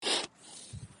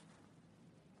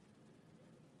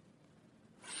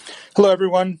Hello,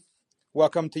 everyone.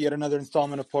 Welcome to yet another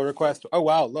installment of Pull Request. Oh,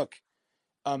 wow, look.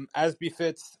 As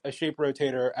befits a shape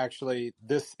rotator, actually,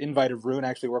 this invite of Rune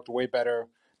actually worked way better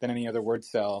than any other word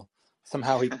cell.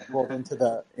 Somehow he pulled into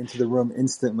the room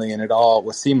instantly, and it all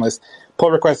was seamless.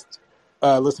 Pull Request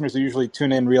listeners who usually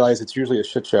tune in realize it's usually a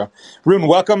shit show. Rune,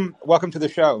 welcome to the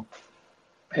show.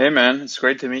 Hey man, it's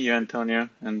great to meet you, Antonio,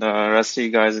 and the rest of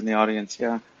you guys in the audience.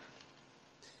 Yeah.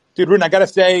 Dude, Rune, I gotta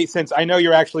say, since I know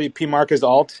you're actually P. Marca's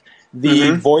alt,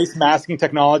 the Mm-hmm. voice masking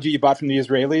technology you bought from the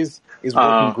Israelis is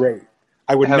working Uh, great.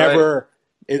 I would have I? never,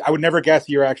 I would never guess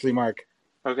you're actually Mark.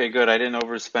 Okay, good. I didn't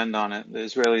overspend on it. The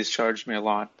Israelis charged me a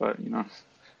lot, but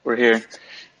we're here.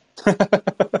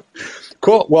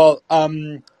 Cool. Well,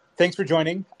 thanks for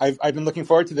joining. I've been looking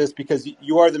forward to this because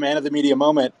you are the man of the media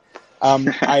moment.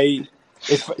 I,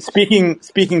 if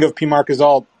speaking of P. Marca's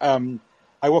alt,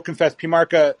 I will confess P.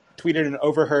 Marca tweeted an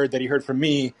overheard that he heard from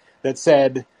me that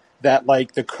said that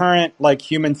like the current like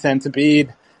human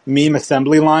centipede meme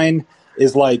assembly line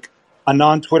is like a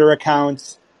non-Twitter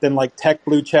accounts, then like tech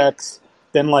blue checks,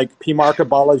 then like P. Marca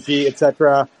Balaji,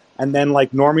 etc., and then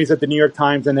like normies at the New York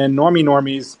Times, and then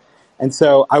normies. And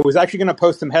so I was actually going to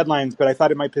post some headlines, but I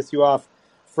thought it might piss you off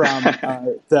from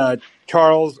the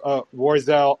Charles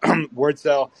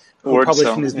Wordcell, who Word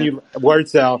published in cell. his Yeah. new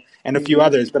Wordcell, and a few hmm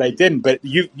others, but I didn't. But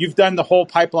you've done the whole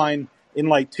pipeline in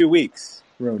like 2 weeks,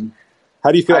 Rune.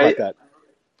 How do you feel I about that?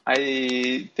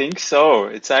 I think so.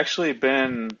 It's actually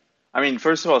been. I mean,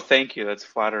 first of all, thank you. That's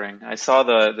flattering. I saw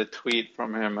the tweet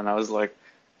from him, and I was like,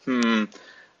 hmm.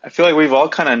 I feel like we've all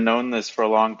kind of known this for a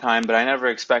long time, but I never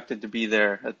expected to be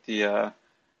there at the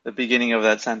beginning of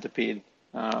that centipede.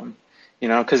 Um,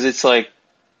 because it's like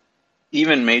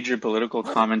even major political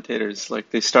commentators, like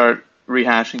they start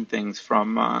rehashing things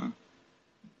from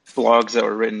blogs that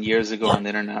were written years ago on the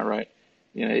internet, right?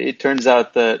 It turns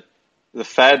out that the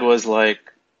Fed was like,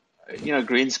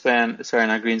 Greenspan, sorry,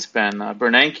 not Greenspan,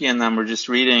 Bernanke and them were just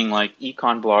reading like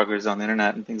econ bloggers on the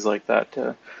internet and things like that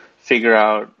to figure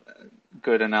out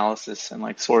good analysis and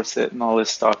like source it and all this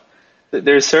stuff.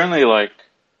 There's certainly like,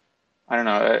 I don't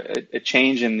know, a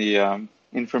change in the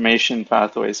information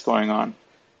pathways going on.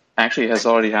 Actually, has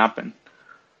already happened.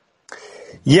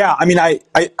 Yeah, I mean, I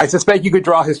suspect you could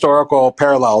draw historical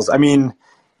parallels. I mean,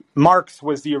 Marx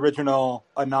was the original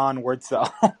Anon word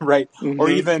cell, right? Or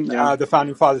even Yeah. the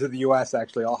founding fathers of the U.S.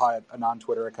 actually all had Anon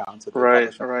Twitter accounts that they Right.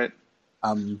 publish on. Right.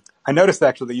 I noticed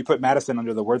actually that you put Madison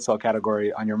under the word cell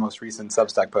category on your most recent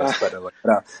Substack post, but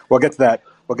we'll get to that.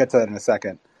 We'll get to that in a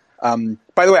second.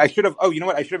 By the way, I should have. Oh, you know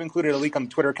what? I should have included a link on the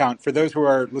Twitter account for those who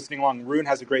are listening along. Rune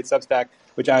has a great Substack,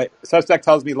 which Substack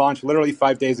tells me launched literally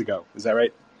 5 days ago. Is that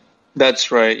right?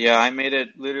 That's right. Yeah, I made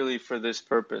it literally for this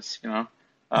purpose. I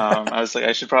was like,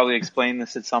 I should probably explain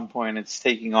this at some point. It's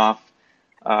taking off.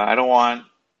 I don't want,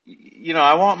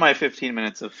 I want my 15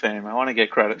 minutes of fame. I want to get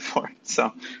credit for it.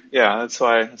 So, yeah, that's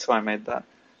why I made that.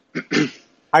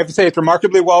 I have to say it's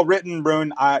remarkably well written,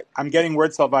 Rune. I'm getting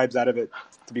word cell vibes out of it,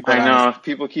 to be quite I honest. know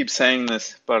people keep saying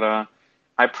this, but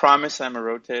I promise I'm a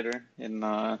rotator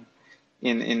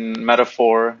in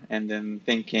metaphor and in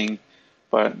thinking.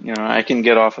 But I can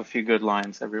get off a few good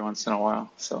lines every once in a while.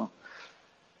 So.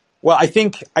 Well, I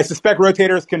suspect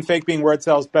rotators can fake being word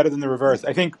cells better than the reverse.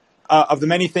 I think of the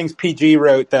many things PG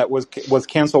wrote that was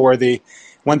cancel worthy,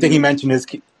 one thing he Mhm. mentioned is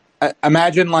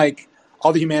imagine like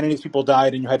all the humanities people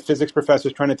died and you had physics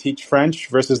professors trying to teach French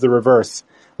versus the reverse.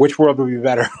 Which world would be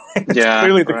better? It's Yeah,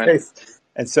 clearly the right. case.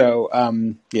 And so,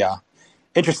 yeah,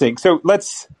 interesting. So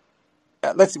let's.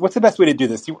 What's the best way to do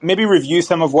this? Maybe review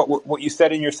some of what you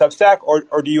said in your Substack,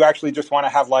 or do you actually just want to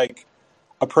have like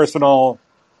a personal,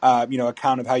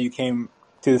 account of how you came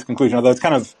to this conclusion? Although it's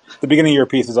kind of the beginning of your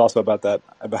piece is also about that,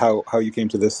 about how you came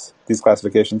to these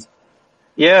classifications.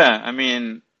 Yeah, I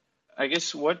mean, I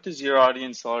guess what does your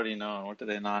audience already know and what do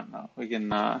they not know? We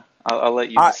can, I'll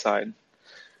let you I decide.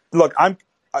 look, I'm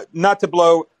not to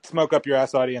blow smoke up your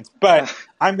ass audience, but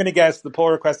I'm going to guess the pull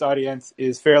request audience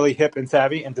is fairly hip and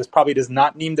savvy, and probably does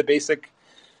not need the basic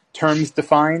terms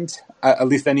defined, at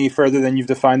least any further than you've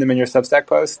defined them in your Substack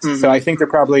post. So I hmm think they're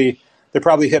probably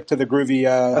hip to the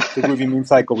groovy meme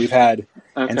cycle we've had,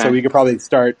 and so Okay. we could probably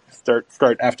start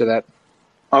after that.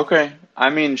 Okay. I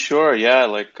mean, sure. Yeah.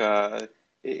 Like,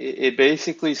 it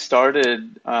basically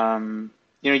started,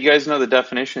 you guys know the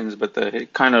definitions, but the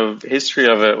kind of history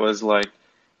of it was like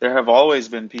there have always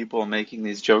been people making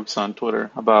these jokes on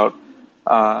Twitter about,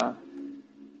 uh,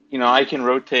 I can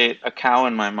rotate a cow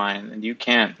in my mind and you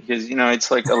can't because,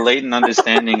 it's like a latent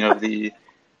understanding of the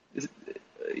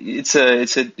it's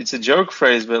a joke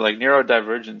phrase, but like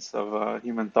neurodivergence of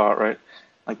human thought, right?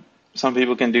 Like some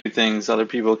people can do things, other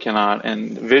people cannot.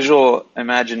 And visual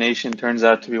imagination turns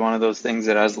out to be one of those things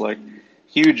that has like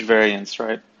huge variance,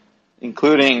 right?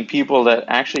 Including people that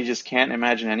actually just can't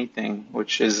imagine anything,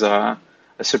 which is a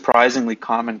surprisingly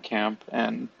common camp,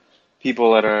 and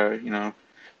people that are,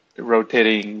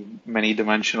 rotating many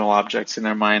dimensional objects in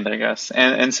their mind, I guess.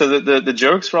 And so the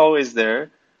jokes were always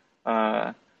there.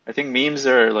 I think memes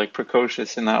are like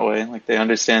precocious in that way, like they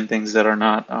understand things that are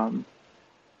not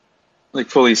like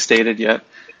fully stated yet.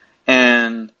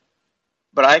 And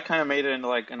but I kind of made it into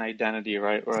like an identity,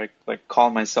 right? Where I like call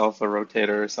myself a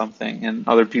rotator or something, and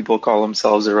other people call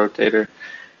themselves a rotator,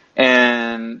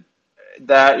 and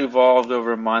that evolved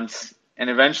over months. And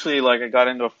eventually, like I got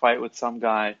into a fight with some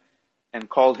guy and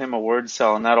called him a word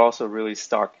cell, and that also really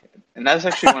stuck. And that's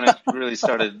actually when it really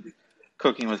started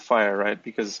cooking with fire, right?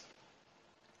 Because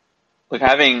like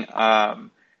having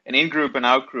an in group and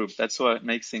out group, that's what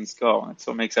makes things go. That's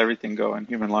what makes everything go in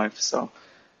human life. So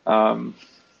um,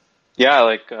 yeah,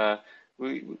 like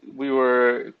we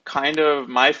were kind of,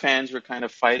 my fans were kind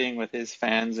of fighting with his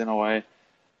fans in a way.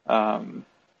 Um,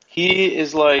 he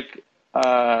is like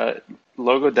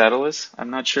Logo Daedalus.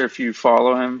 I'm not sure if you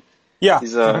follow him. Yeah.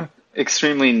 He's a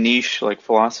extremely niche like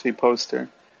philosophy poster.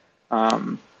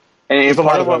 Um, There's and a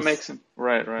part lot of of what those. makes him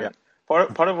right, Yeah. right.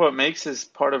 Part of what makes this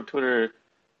part of Twitter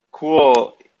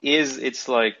cool is its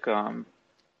like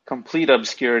complete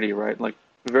obscurity, right? Like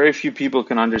very few people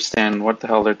can understand what the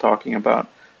hell they're talking about,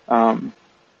 um,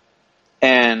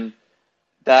 and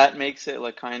that makes it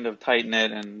like kind of tight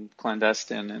knit and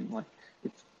clandestine, and like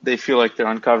they feel like they're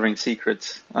uncovering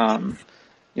secrets,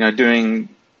 doing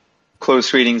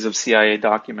close readings of CIA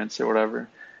documents or whatever.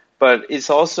 But it's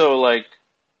also like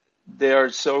they are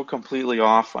so completely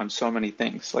off on so many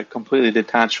things, like completely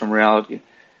detached from reality,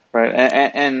 right?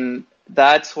 And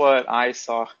that's what I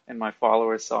saw and my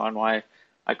followers saw, and why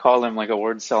I call him like a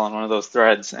word cell on one of those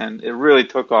threads, and it really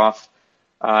took off.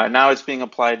 Now it's being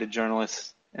applied to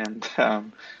journalists and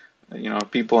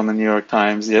people in the New York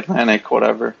Times, the Atlantic,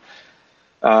 whatever.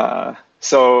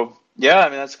 So yeah, I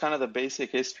mean that's kind of the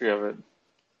basic history of it.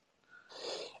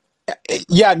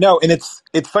 Yeah, no, and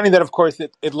it's funny that of course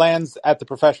it lands at the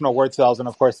professional word cells, and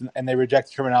of course, and they reject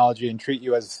the terminology and treat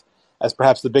you as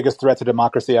perhaps the biggest threat to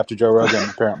democracy after Joe Rogan,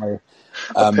 apparently.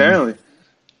 Um, Apparently.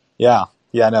 yeah,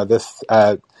 yeah, no, this,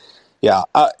 yeah.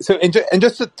 So, and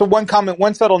just to one comment,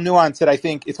 one subtle nuance that I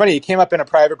think it's funny. It came up in a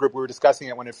private group. We were discussing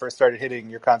it when it first started hitting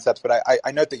your concepts, but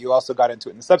I note that you also got into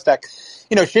it in the Substack.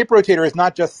 Shape rotator is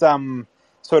not just some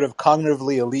sort of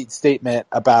cognitively elite statement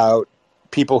about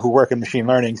people who work in machine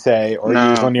learning, say, or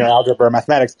use No, linear algebra or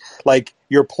mathematics. Like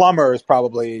your plumber is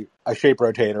probably a shape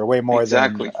rotator, way more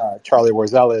than exactly. Charlie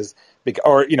Warzel is,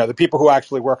 or the people who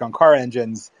actually work on car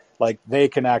engines. Like they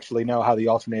can actually know how the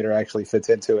alternator actually fits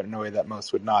into it in a way that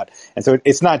most would not. And so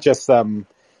it's not just some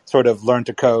sort of learn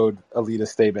to code elitist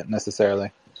statement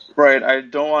necessarily. Right. I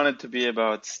don't want it to be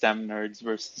about STEM nerds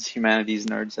versus humanities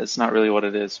nerds. That's not really what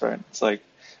it is, right? It's like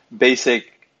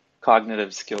basic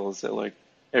cognitive skills that like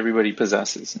everybody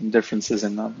possesses and differences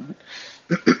in them.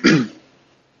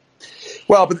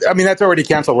 Well, but I mean that's already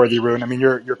cancel worthy, Rune. I mean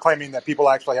you're claiming that people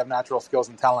actually have natural skills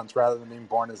and talents rather than being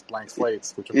born as blank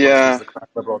slates, which of course is Yeah, the current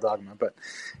liberal dogma. But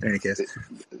in any case,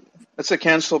 it's a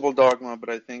cancelable dogma, but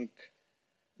I think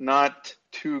not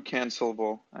too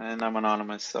cancelable. And I'm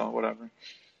anonymous, so whatever.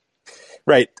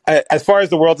 right. As far as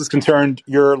the world is concerned,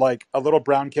 you're like a little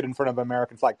brown kid in front of an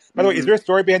American flag. By the way, is Hmm. there a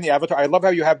story behind the avatar? I love how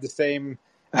you have the same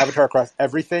avatar across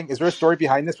everything. Is there a story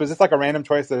behind this? Was this like a random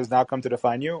choice that has now come to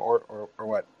define you, or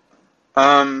what?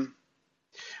 Um,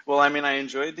 well, I mean, I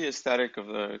enjoyed the aesthetic of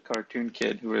the cartoon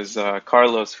kid who is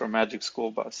Carlos from Magic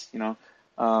School Bus.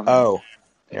 Um, Oh,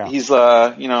 yeah. he's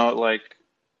like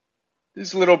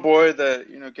this little boy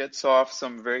that gets off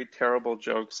some very terrible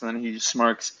jokes, and then he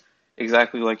smirks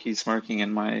exactly like he's smirking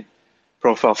in my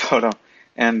profile photo,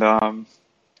 and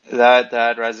that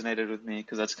resonated with me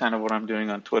because that's kind of what I'm doing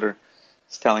on Twitter,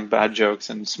 is telling bad jokes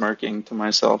and smirking to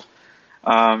myself.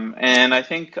 And I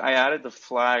think I added the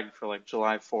flag for like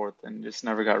July 4th and just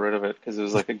never got rid of it because it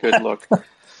was like a good look.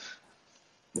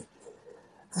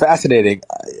 Fascinating,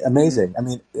 Mm, amazing. I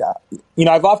mean, yeah.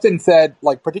 I've often said,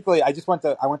 like, particularly, I went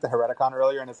to Hereticon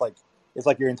earlier, and it's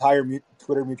like your entire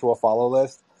Twitter mutual follow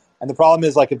list. And the problem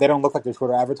is, like, if they don't look like their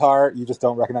Twitter avatar, you just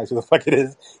don't recognize who the fuck it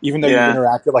is, even though you've yeah,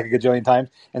 interacted like a gajillion times.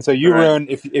 And so you right. ruin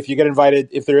if you get invited,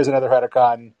 if there is another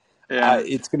Hereticon, Yeah.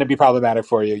 it's going to be problematic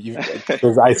for you.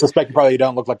 Because I suspect you probably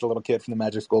don't look like the little kid from the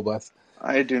Magic School Bus.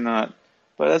 I do not,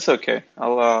 but that's okay.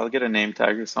 I'll get a name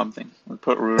tag or something. I'll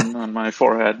put Rune on my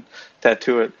forehead,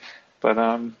 tattoo it. But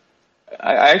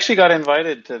I actually got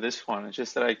invited to this one. It's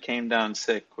just that I came down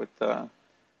sick with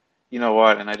you know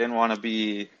what, and I didn't want to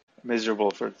be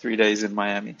miserable for 3 days in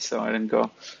Miami, so I didn't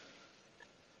go.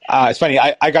 It's funny.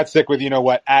 I got sick with, you know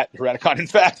what, at Hereticon, in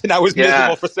fact, and I was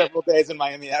miserable Yeah, for several days in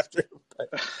Miami after. But,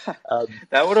 um,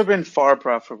 that would have been far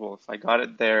preferable if I got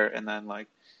it there and then like,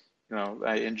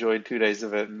 I enjoyed 2 days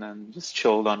of it and then just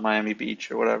chilled on Miami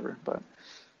Beach or whatever, but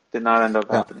did not end up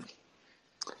yeah. happening.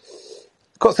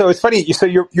 Cool. So it's funny. So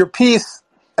your piece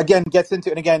again gets into,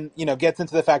 and again, gets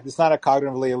into the fact it's not a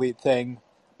cognitively elite thing.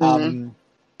 Hmm. Um,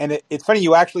 and it's funny.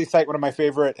 You actually cite one of my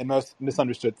favorite and most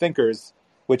misunderstood thinkers,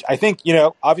 which I think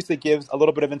obviously gives a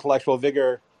little bit of intellectual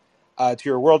vigor to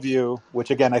your worldview,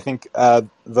 which again I think the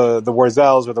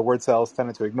wordcels or the word cells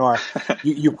tended to ignore.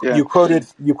 You you Yeah, you quoted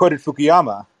you quoted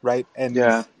Fukuyama, right? And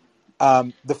yeah.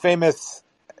 the famous,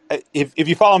 if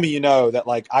you follow me, you know that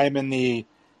like I am in the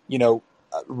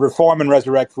reform and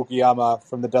resurrect Fukuyama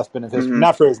from the dustbin of history, Hmm.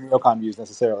 not for his neocon views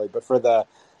necessarily, but for the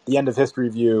end of history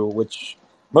view, which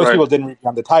most Right. people didn't read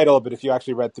beyond the title, but if you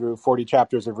actually read through 40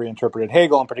 chapters of reinterpreted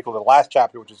Hegel, in particular the last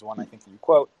chapter, which is the one I think that you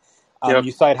quote, Yep.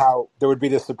 you cite how there would be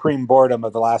this supreme boredom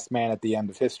of the last man at the end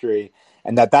of history,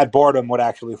 and that boredom would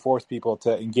actually force people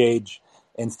to engage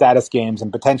in status games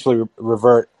and potentially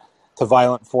revert to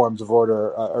violent forms of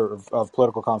order or of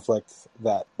political conflict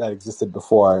that existed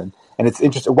before. And it's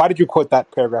interesting. Why did you quote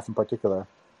that paragraph in particular?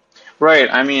 Right.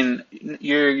 I mean,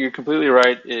 you're completely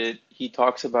right. He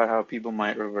talks about how people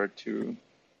might revert to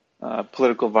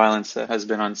political violence that has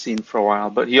been unseen for a while,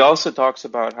 but he also talks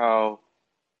about how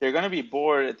they're going to be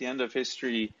bored at the end of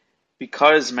history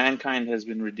because mankind has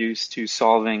been reduced to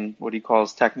solving what he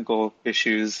calls technical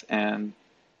issues and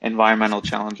environmental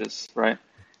challenges, right?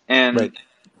 And Right,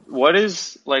 what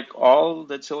is like all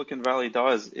that Silicon Valley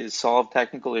does is solve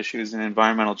technical issues and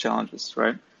environmental challenges,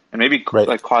 right? And maybe right,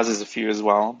 like causes a few as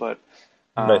well, but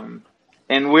right, um,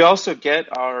 and we also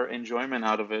get our enjoyment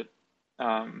out of it,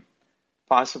 um,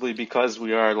 possibly because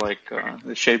we are like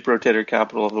the shape rotator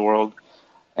capital of the world.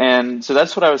 And so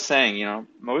that's what I was saying.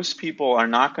 Most people are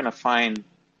not going to find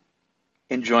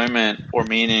enjoyment or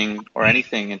meaning or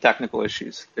anything in technical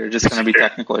issues. They're just going to be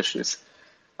technical issues.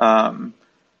 Um,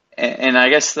 and I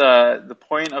guess the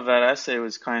point of that essay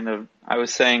was kind of, I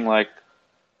was saying like,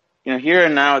 here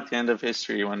and now at the end of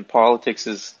history, when politics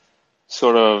is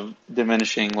sort of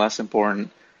diminishing, less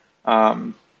important,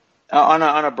 um,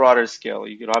 on a broader scale,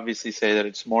 you could obviously say that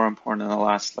it's more important in the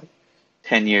last like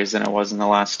 10 years than it was in the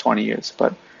last 20 years.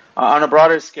 But on a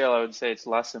broader scale, I would say it's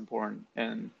less important.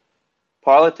 And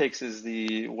politics is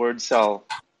the word cell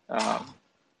um,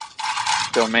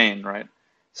 domain, right?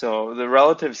 So the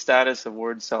relative status of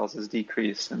word cells is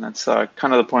decreased. And that's kind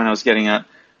of the point I was getting at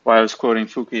why I was quoting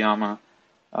Fukuyama.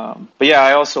 But yeah,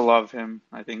 I also love him.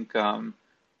 I think one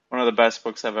of the best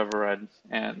books I've ever read.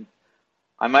 And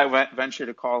I might venture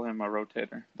to call him a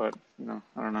rotator, but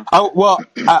I don't know. Oh well,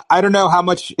 I don't know how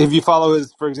much if you follow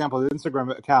his, for example, his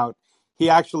Instagram account. He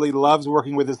actually loves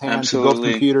working with his hands. He builds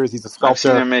Absolutely. computers. He's a I've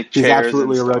seen sculptor. him make He's chairs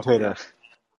and absolutely a stuff. Yeah. rotator.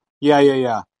 Yeah, yeah,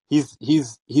 yeah.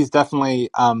 He's definitely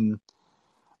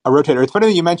a rotator. It's funny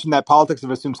that you mentioned that politics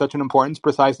have assumed such an importance,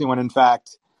 precisely when in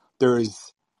fact there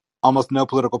is almost no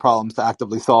political problems to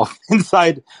actively solve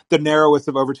inside the narrowest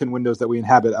of Overton windows that we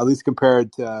inhabit, at least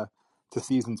compared to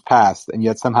seasons past. And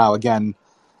yet somehow, again,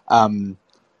 um,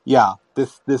 yeah,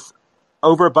 this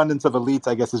overabundance of elites,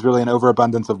 I guess, is really an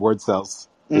overabundance of word cells.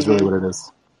 Is really Hmm. what it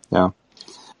is. Yeah,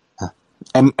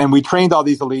 and we trained all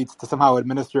these elites to somehow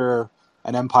administer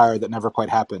an empire that never quite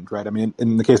happened, right? I mean,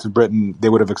 in the case of Britain, they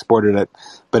would have exported it,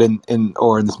 but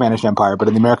or in the Spanish Empire, but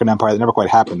in the American Empire, that never quite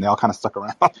happened. They all kind of stuck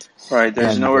around, Right.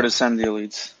 There's and nowhere to send the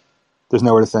elites. there's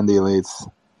nowhere to send the elites.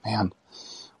 Man,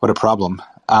 what a problem.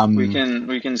 We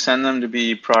can send them to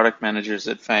be product managers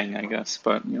at Fang, I guess,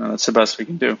 but that's the best we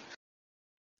can do.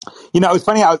 It's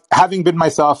funny. Having been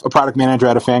myself a product manager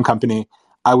at a fan company,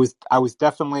 I was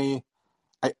definitely.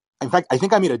 In fact, I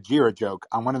think I made a Jira joke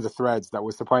on one of the threads that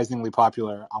was surprisingly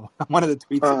popular on one of the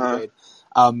tweets that you Uh-huh. made.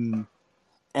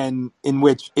 And in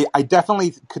which I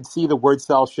definitely could see the word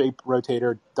cell shape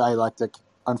rotator dialectic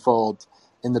unfold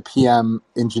in the PM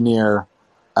engineer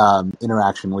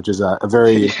interaction, which is a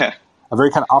very Yeah,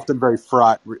 kind of often very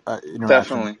fraught interaction.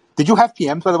 definitely. Did you have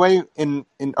PMs, by the way, in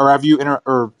or have you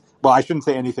or well, I shouldn't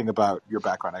say anything about your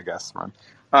background, I guess, Ron.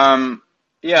 Um,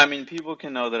 yeah, I mean, people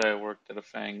can know that I worked at a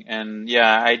Fang, and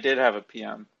yeah, I did have a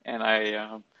PM, and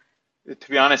to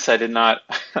be honest, I did not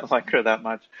like her that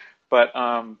much, but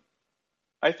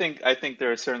I think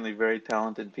there are certainly very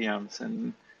talented PMs,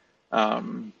 and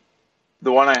um,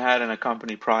 the one I had in a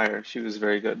company prior, she was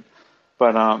very good.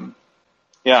 But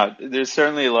yeah, there's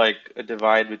certainly like a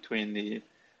divide between the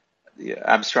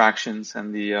abstractions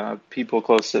and the people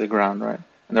close to the ground, right?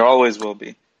 And there always will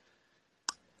be.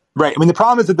 Right. I mean, the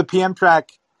problem is that the PM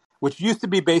track, which used to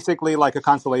be basically like a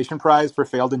consolation prize for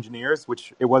failed engineers,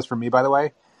 which it was for me, by the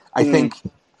way, I think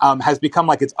has become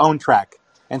like its own track.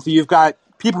 And so you've got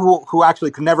people who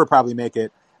actually could never probably make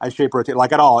it as shape rotator,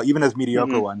 like at all, even as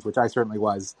mediocre ones, which I certainly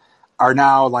was, are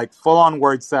now like full on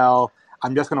word cell.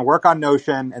 I'm just going to work on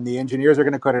Notion, and the engineers are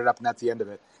going to code it up, and that's the end of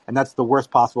it. And that's the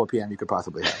worst possible PM you could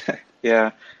possibly have.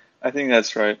 Yeah, I think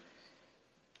that's right.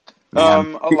 Man.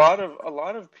 A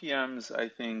lot of PMs I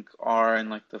think are in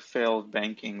like the failed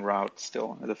banking route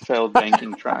still, the failed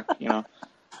banking track.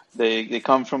 They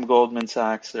come from Goldman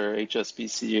Sachs or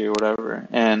HSBC or whatever,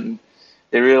 and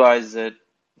they realize that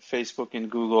Facebook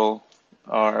and Google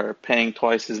are paying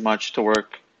twice as much to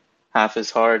work half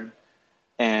as hard,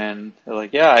 and they're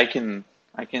like, yeah, I can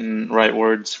write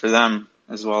words for them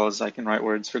as well as I can write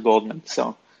words for Goldman.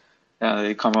 So yeah,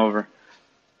 they come over.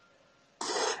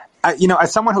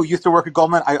 As someone who used to work at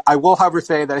Goldman, I will, however,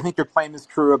 say that I think your claim is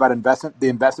true about the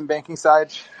investment banking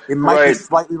side. It might be Right.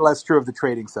 slightly less true of the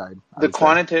trading side, I The would say.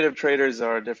 quantitative traders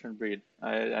are a different breed.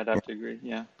 I'd have to agree.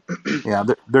 Yeah. Yeah,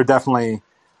 they're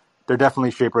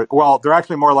definitely shape. Well, they're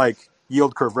actually more like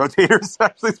yield curve rotators.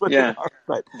 Actually, is what they Yeah. are.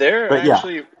 They're But yeah,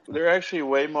 actually they're actually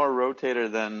way more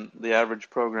rotator than the average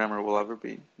programmer will ever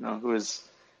be, who is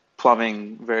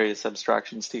plumbing various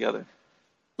abstractions together.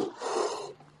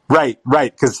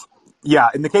 right. Because yeah,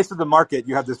 in the case of the market,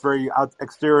 you have this very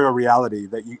exterior reality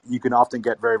that you can often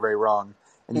get very, very wrong,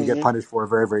 and you get Hmm. punished for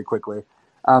very, very quickly.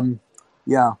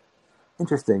 Yeah,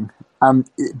 interesting.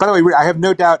 By the way, I have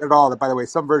no doubt at all that, by the way,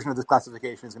 some version of this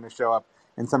classification is going to show up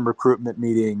in some recruitment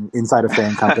meeting inside a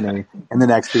fan company in the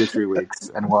next 2 to 3 weeks,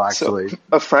 and we'll So actually.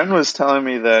 a friend was telling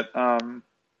me that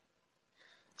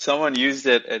someone used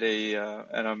it at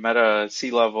a Meta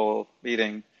C-level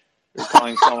meeting. They're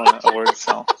calling someone a word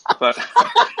cell, but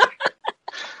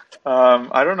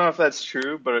I don't know if that's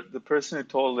true. But the person who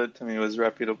told it to me was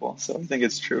reputable, so I think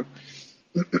it's true.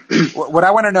 What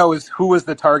I want to know is who was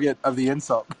the target of the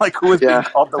insult? Like, who was being Yeah,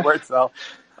 called the word cell?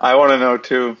 I want to know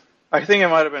too. I think it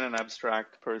might have been an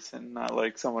abstract person, not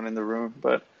like someone in the room,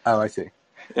 but Oh, I see.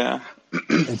 yeah.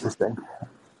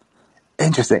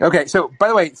 Interesting. Okay, so by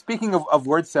the way, speaking of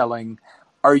word selling,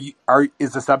 is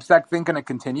the Substack thing going to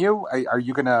continue?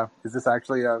 Is this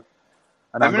actually an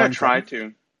I'm gonna ongoing try thing?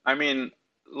 to. I mean,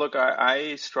 look,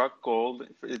 I struck gold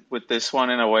with this one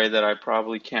in a way that I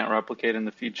probably can't replicate in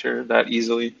the future that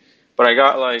easily. But I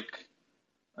got like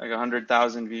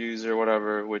 100,000 views or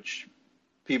whatever, which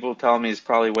people tell me is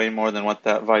probably way more than what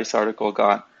that Vice article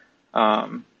got.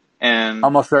 And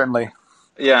Almost certainly.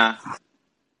 yeah,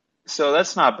 so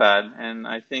that's not bad. And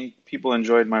I think people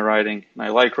enjoyed my writing, and I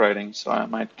like writing, so I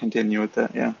might continue with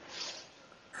that. Yeah,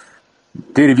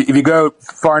 Dude, if you go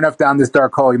far enough down this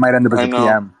dark hole, you might end up as I a know,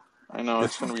 PM. I know,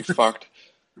 it's gonna be fucked.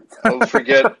 I'll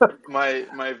forget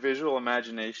my visual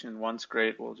imagination, once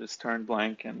great, will just turn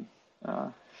blank and uh,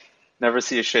 never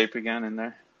see a shape again in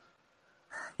there.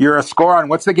 You're a score on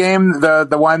what's the game? The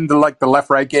left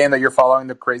right game that you're following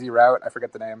the crazy route. I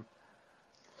forget the name.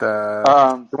 The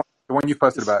Um, the one you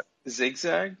posted about.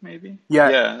 Zigzag, maybe? Yeah,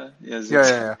 Yeah, yeah, zigzag.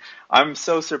 yeah, yeah. I'm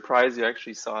so surprised you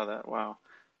actually saw that. Wow.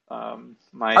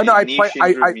 Oh no, My niche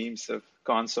in-group memes have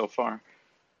gone so far.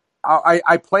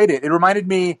 I played it. It reminded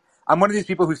me. I'm one of these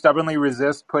people who stubbornly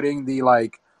resist putting the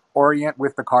like orient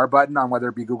with the car button on whether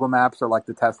it be Google Maps or like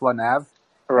the Tesla nav.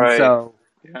 And Right. so,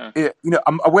 Yeah.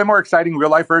 a way more exciting real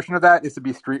life version of that is to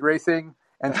be street racing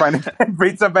and trying to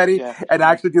beat somebody Yeah. and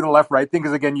actually do the left right thing.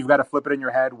 Because again, you've got to flip it in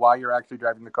your head while you're actually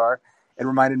driving the car. It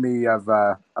reminded me of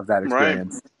that Right.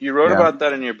 experience. You wrote Yeah. about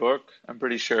that in your book, I'm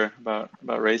pretty sure, about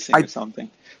racing or I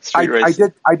something. Street I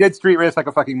racing. did street race like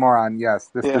a fucking moron. Yes,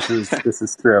 Yeah. this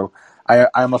is true. I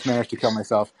almost managed to kill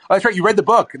myself. Oh, that's right. You read the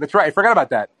book. That's right. I forgot about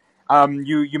that.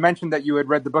 You mentioned that you had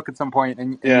read the book at some point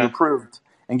and you Yeah. approved.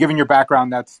 And given your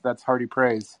background, that's hearty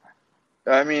praise.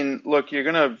 I mean, look, you're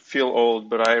gonna feel old,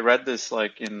 but I read this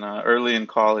like in early in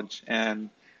college, and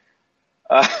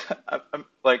uh,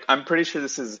 I'm pretty sure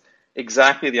this is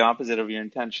exactly the opposite of your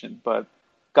intention, but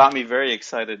got me very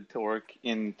excited to work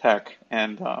in tech,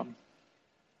 and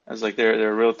I was like, there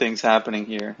are real things happening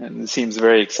here, and it seems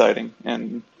very exciting.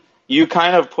 And you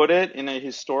kind of put it in a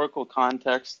historical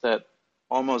context that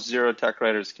almost zero tech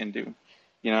writers can do.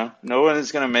 No one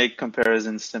is gonna make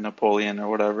comparisons to Napoleon or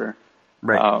whatever.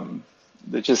 Right. Um,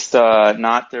 they're just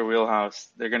not their wheelhouse.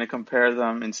 They're going to compare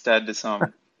them instead to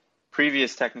some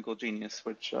previous technical genius,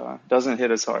 which doesn't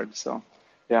hit as hard. So,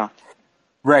 yeah.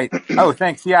 Right. Oh,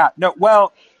 thanks. Yeah. No.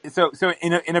 Well, so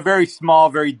in a very small,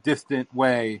 very distant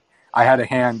way, I had a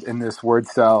hand in this word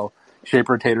cell shape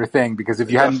rotator thing because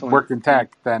if you hadn't Definitely. worked in Yeah.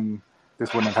 tech, then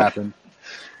this wouldn't have happened.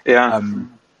 Yeah.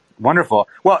 Um, Wonderful.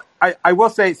 Well, I will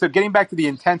say, so getting back to the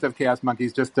intent of Chaos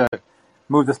Monkeys, just to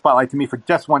move the spotlight to me for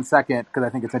just 1 second, because I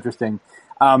think it's interesting.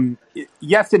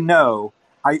 Yes and no.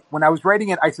 When I was writing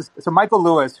it, so Michael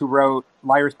Lewis, who wrote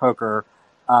Liar's Poker,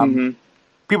 um, Mm-hmm.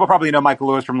 people probably know Michael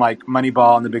Lewis from like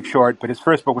Moneyball and The Big Short, but his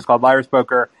first book was called Liar's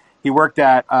Poker. He worked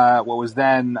at what was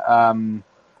then, I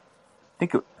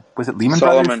think was it Lehman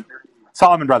Brothers? Solomon.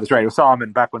 Solomon Brothers, right? It was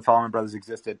Solomon back when Solomon Brothers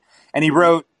existed, and he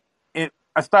wrote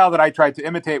a style that I tried to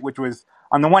imitate, which was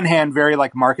on the one hand very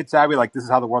like market savvy, like this is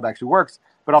how the world actually works,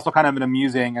 but also kind of an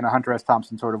amusing and a Hunter S.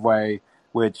 Thompson sort of way,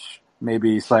 which may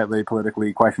be slightly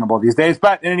politically questionable these days.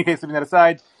 But in any case, leaving that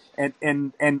aside, and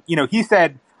he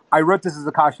said I wrote this as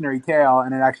a cautionary tale,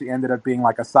 and it actually ended up being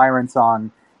like a siren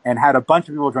song, and had a bunch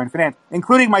of people join finance,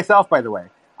 including myself, by the way.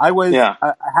 I was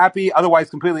a happy, otherwise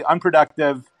completely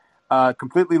unproductive,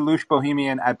 completely louche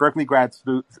bohemian at Berkeley grad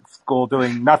school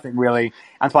doing nothing really.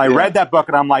 And so I read that book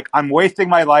and I'm like, I'm wasting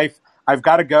my life. I've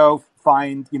got to go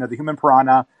find, the human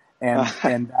piranha.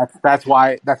 And that's how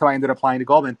I ended up applying to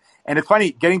Goldman. And it's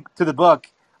funny, getting to the book,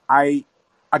 I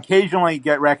occasionally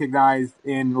get recognized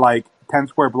in like 10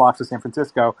 square blocks of San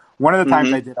Francisco. One of the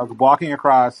times I did, I was walking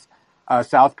across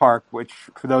South Park, which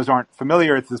for those who aren't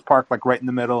familiar, it's this park like right in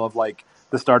the middle of like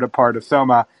the startup part of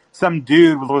Soma. Some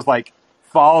dude was like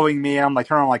following me, and I'm like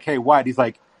turning on like, hey, what? He's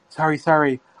like,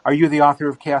 sorry, are you the author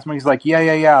of Chaos Monkeys? He's like,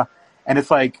 yeah. And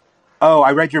it's like, oh,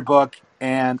 I read your book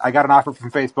and I got an offer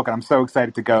from Facebook and I'm so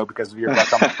excited to go because of your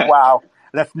book. I'm like, wow,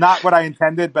 that's not what I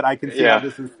intended, but I can see how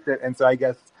this is fit. And so I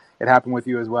guess it happened with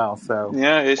you as well. So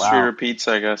Yeah, history repeats,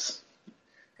 I guess.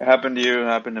 It happened to you, it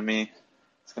happened to me.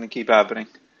 It's going to keep happening.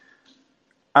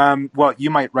 Well,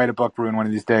 you might write a book, Ruin, one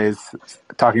of these days,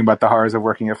 talking about the horrors of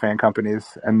working at fan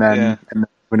companies, and then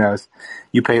who knows,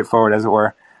 you pay it forward, as it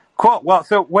were. Cool. Well,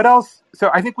 so what else? So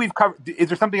I think we've covered. Is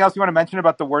there something else you want to mention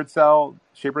about the word cell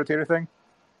shape rotator thing?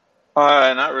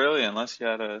 Not really, unless you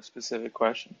had a specific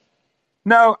question.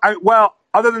 No.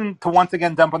 Other than to once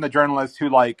again dump on the journalist who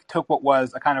like took what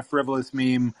was a kind of frivolous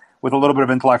meme with a little bit of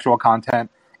intellectual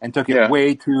content and took it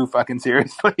way too fucking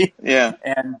seriously.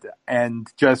 And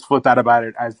just flip out about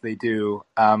it as they do.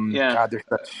 God, they're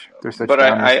such But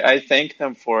downers. I thank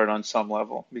them for it on some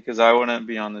level, because I wouldn't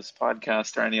be on this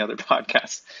podcast or any other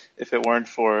podcast if it weren't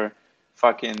for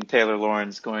fucking Taylor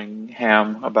Lawrence going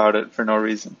ham about it for no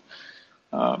reason.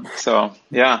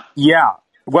 Yeah.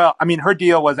 Well, I mean, her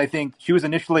deal was, I think she was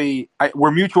initially, we're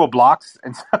mutual blocks.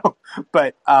 And so,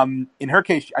 but in her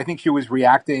case, I think she was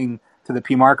reacting to the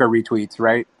P. Marco retweets,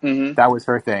 right? Mm-hmm. That was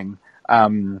her thing.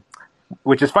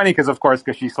 Which is funny because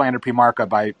she slandered P. Marco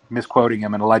by misquoting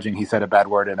him and alleging he said a bad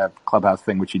word in a Clubhouse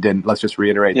thing, which he didn't. Let's just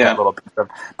reiterate that little piece of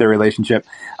their relationship.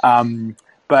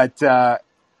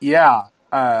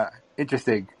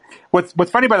 Interesting. What's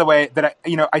funny, by the way, that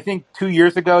I think 2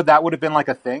 years ago that would have been like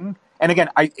a thing. And again,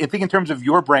 I think in terms of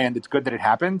your brand, it's good that it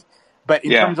happened. But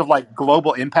in terms of like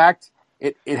global impact,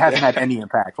 it hasn't had any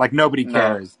impact. Like nobody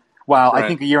cares. While I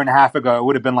think a year and a half ago it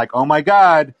would have been like, oh my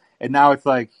God, and now it's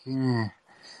like, and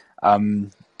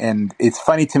it's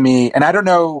funny to me. And I don't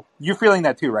know, you're feeling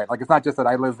that too, right? Like it's not just that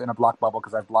I live in a block bubble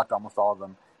because I've blocked almost all of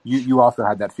them. You also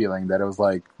had that feeling that it was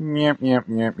like,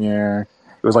 It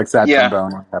was like sad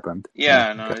trombone when it happened.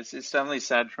 It's definitely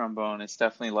sad trombone. It's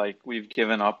definitely like we've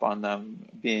given up on them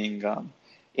being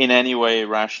in any way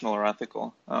rational or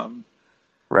ethical.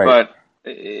 Right. But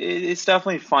it's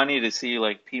definitely funny to see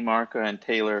like P. Marco and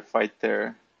Taylor fight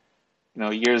their,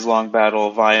 years-long battle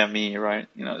via me, right?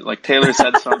 Like Taylor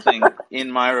said something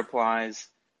in my replies,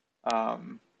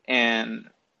 and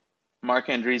Mark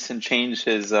Andreessen changed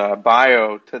his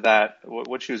bio to that,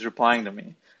 what she was replying to me.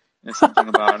 And it's something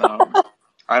about,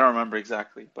 I don't remember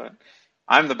exactly, but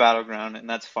I'm the battleground, and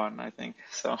that's fun, I think.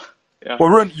 So, yeah. Well,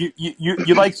 Rune,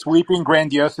 you like sweeping,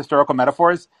 grandiose historical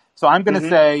metaphors. So I'm going to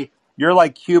say you're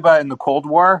like Cuba in the Cold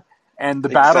War, and the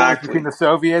battle is between the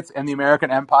Soviets and the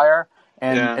American Empire,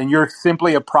 and you're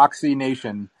simply a proxy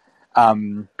nation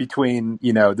between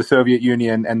the Soviet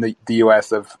Union and the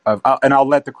U.S. And I'll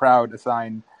let the crowd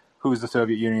assign who's the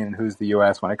Soviet Union and who's the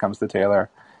U.S. when it comes to Taylor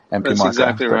and P. Marco. That's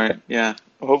exactly right. Yeah.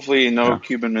 Hopefully, no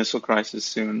Cuban Missile Crisis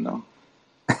soon, though.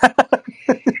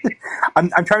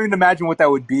 I'm trying to imagine what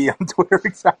that would be on Twitter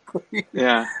exactly.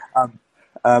 Yeah.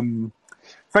 Funny,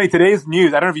 today's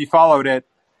news, I don't know if you followed it,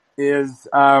 is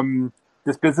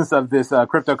this business of this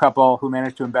crypto couple who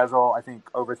managed to embezzle, I think,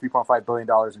 over $3.5 billion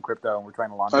in crypto, and we're trying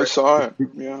to launder it. I saw it,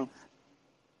 yeah.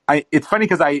 It's funny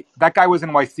because that guy was in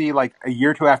YC like a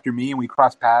year or two after me, and we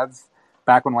crossed paths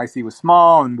back when YC was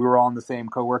small, and we were all in the same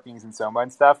co-workings and Soma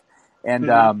and stuff. And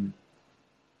and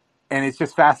it's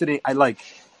just fascinating. I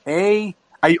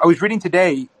was reading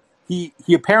today, he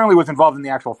apparently was involved in the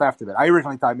actual theft of it. I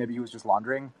originally thought maybe he was just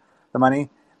laundering the money,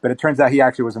 but it turns out he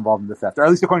actually was involved in the theft, or at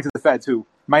least according to the feds, who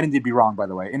might indeed be wrong, by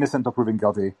the way, innocent until proven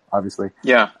guilty, obviously.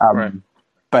 Yeah, right.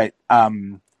 But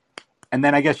and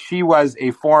then I guess she was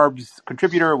a Forbes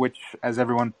contributor, which, as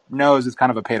everyone knows, is kind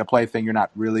of a pay-to-play thing. You're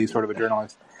not really sort of a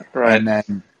journalist. Right. And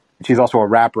then she's also a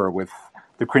rapper with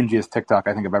the cringiest TikTok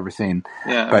I think I've ever seen.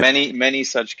 Yeah, But many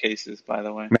such cases, by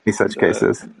the way. many such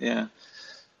cases. Yeah,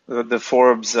 the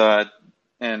Forbes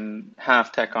and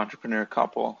half tech entrepreneur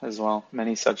couple as well.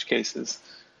 Many such cases.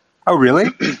 Oh, really?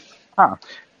 Huh.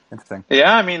 Interesting.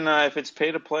 Yeah, I mean, if it's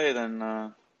pay to play, then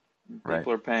Right.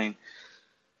 people are paying.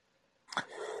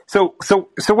 So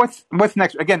what's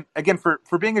next? Again,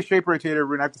 for being a shape rotator,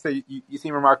 we're gonna have to say you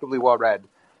seem remarkably well read.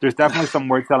 There's definitely some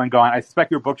word selling going. I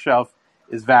suspect your bookshelf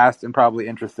is vast and probably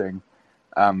interesting.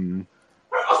 It's all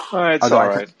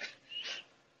right.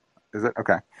 Is it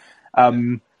okay?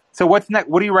 So what's next?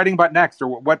 What are you writing about next,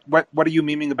 or what are you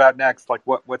memeing about next? Like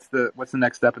what's the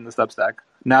next step in the Substack?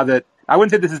 Now that I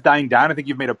wouldn't say this is dying down, I think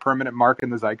you've made a permanent mark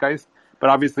in the zeitgeist, but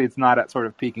obviously it's not at sort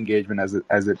of peak engagement as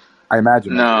it I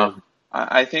imagine. No,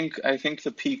 I think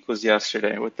the peak was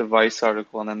yesterday with the Vice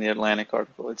article and then the Atlantic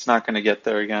article. It's not going to get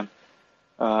there again.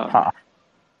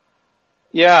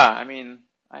 Yeah, I mean,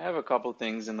 I have a couple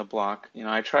things in the block. You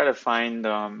know, I try to find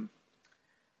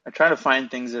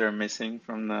things that are missing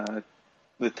from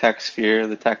the tech sphere,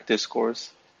 the tech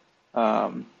discourse.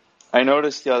 I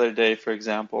noticed the other day, for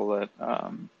example, that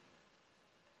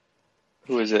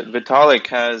who is it? Vitalik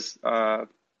has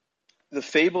the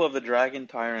Fable of the Dragon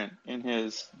Tyrant in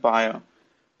his bio,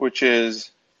 which is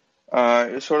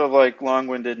sort of like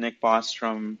long-winded Nick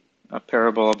Bostrom, a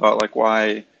parable about like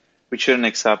why we shouldn't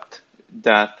accept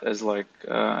death as like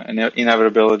an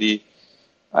inevitability,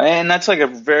 and that's like a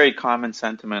very common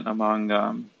sentiment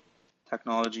among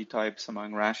technology types,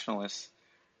 among rationalists,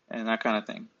 and that kind of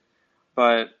thing.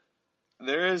 But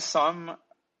there is some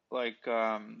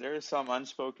there is some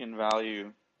unspoken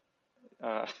value.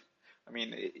 I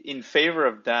mean, in favor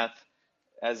of death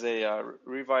as a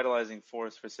revitalizing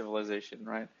force for civilization,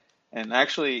 right? And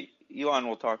actually, Elon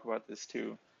will talk about this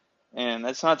too. And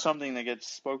that's not something that gets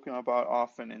spoken about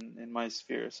often in my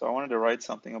sphere. So I wanted to write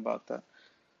something about that.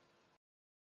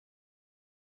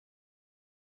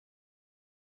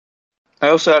 I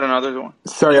also had another one.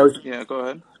 Sorry, Yeah, go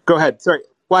ahead. go ahead. Sorry.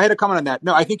 Well, I had a comment on that.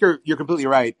 No, I think you're completely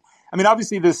right. I mean,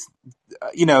 obviously, this,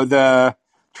 the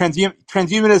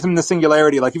transhumanism, the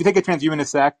singularity. Like, if you take a transhumanist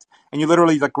sect and you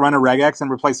literally like run a regex and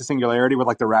replace the singularity with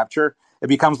like the rapture, it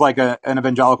becomes like an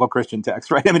evangelical Christian text,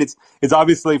 right? I mean, it's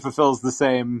obviously fulfills the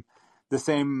same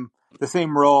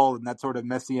role in that sort of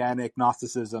messianic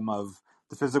Gnosticism of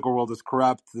the physical world is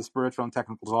corrupt, the spiritual and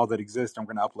technical is all that exist, and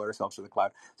we're going to upload ourselves to the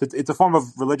cloud. So it's a form of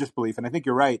religious belief, and I think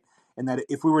you're right in that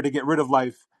if we were to get rid of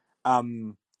life,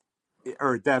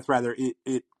 or death rather,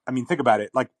 I mean, think about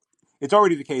it. Like, it's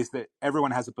already the case that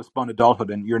everyone has a postponed adulthood,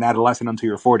 and you're an adolescent until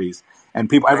your 40s, and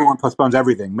everyone postpones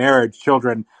everything: marriage,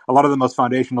 children, a lot of the most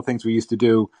foundational things we used to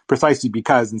do, precisely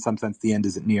because, in some sense, the end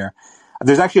isn't near.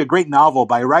 There's actually a great novel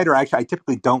by a writer I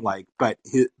typically don't like, but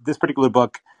this particular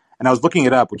book, and I was looking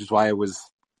it up, which is why it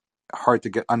was hard to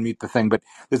unmute the thing. But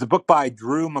there's a book by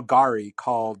Drew Magari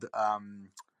called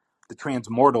 "The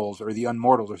Transmortals" or "The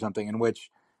Unmortals" or something, in which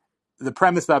the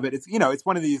premise of it, it's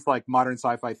one of these like modern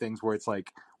sci-fi things where it's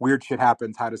like weird shit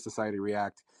happens. How does society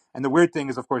react? And the weird thing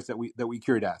is, of course, that we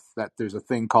cure death. That there's a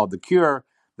thing called the cure.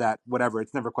 That whatever,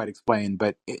 it's never quite explained,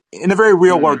 but in a very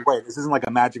real world way. This isn't like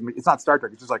a magic. It's not Star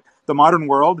Trek. It's just like the modern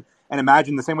world. And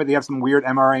imagine the same way they have some weird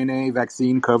mRNA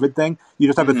vaccine COVID thing. You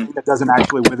just have a thing that doesn't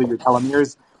actually wither your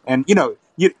telomeres, and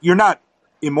you're not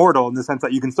immortal in the sense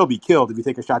that you can still be killed if you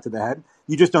take a shot to the head.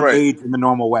 You just don't age in the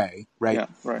normal way, right? Yeah,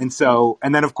 right.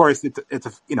 And then of course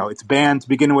it's banned to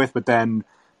begin with, but then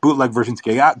bootleg versions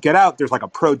get out. There's like a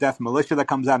pro-death militia that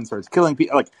comes out and starts killing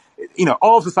people. Like,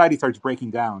 all of society starts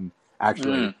breaking down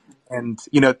actually. And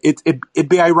it'd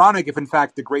be ironic if in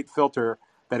fact the great filter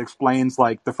that explains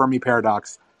like the Fermi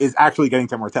paradox is actually getting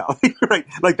to immortality, right?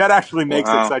 Like that actually makes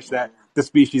it such that the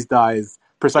species dies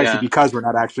precisely because we're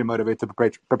not actually motivated to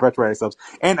perpetuate ourselves.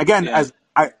 And again,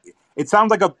 it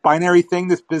sounds like a binary thing,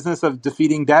 this business of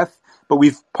defeating death, but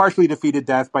we've partially defeated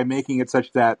death by making it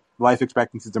such that life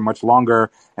expectancies are much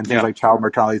longer and things like child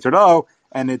mortality is low.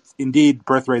 And it's indeed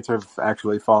birth rates have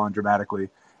actually fallen dramatically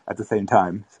at the same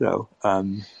time. So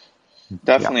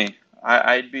definitely,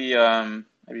 I'd be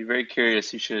very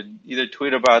curious. You should either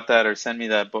tweet about that or send me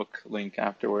that book link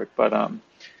afterward. But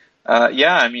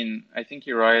I mean, I think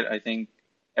you're right. I think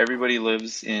everybody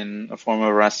lives in a form of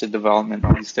arrested development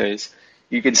these days.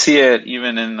 You can see it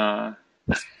even in the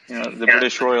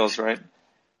British Royals, right?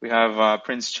 We have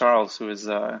Prince Charles, who is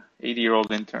a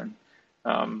 80-year-old intern,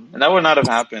 and that would not have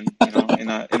happened, in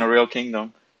a real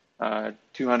kingdom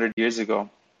 200 years ago.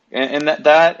 And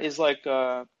that is like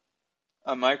a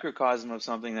microcosm of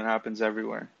something that happens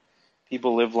everywhere.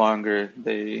 People live longer,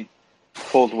 they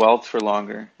hold wealth for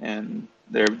longer, and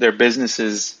their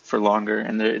businesses for longer,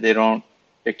 and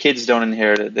their kids don't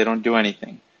inherit it, they don't do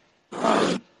anything.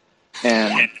 Um,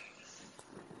 and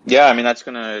yeah, I mean that's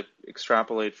going to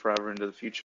extrapolate forever into the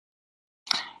future.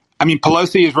 I mean,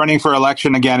 Pelosi is running for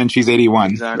election again, and she's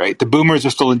 81, Exactly. right? The boomers are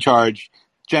still in charge.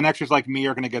 Gen Xers like me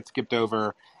are going to get skipped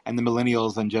over, and the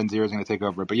millennials and Gen Z are going to take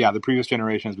over. But yeah, the previous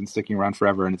generation has been sticking around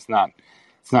forever, and it's not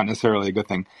necessarily a good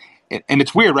thing. And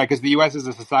it's weird, right? Because the U.S. is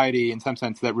a society, in some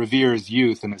sense, that reveres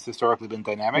youth, and it's historically been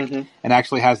dynamic, Hmm. and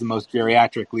actually has the most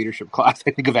geriatric leadership class,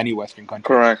 I think, of any Western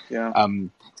country. Correct. Yeah.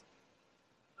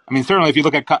 I mean, certainly, if you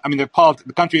look at, the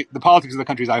politics of the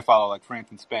countries I follow, like France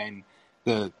and Spain,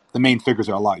 the main figures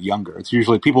are a lot younger. It's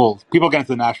usually people get into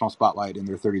the national spotlight in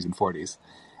their 30s and 40s,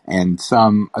 and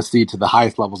some accede to the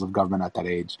highest levels of government at that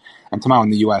age. And somehow in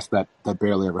the U.S. that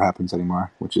barely ever happens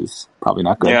anymore, which is probably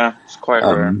not good. Yeah, it's quite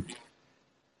rare.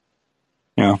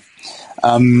 You know,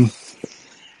 um,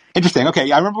 interesting.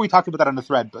 Okay, I remember we talked about that on the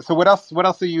thread. But so what else? What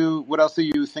else are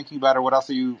you thinking about, or what else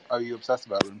are you obsessed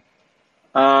about?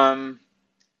 Um,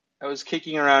 I was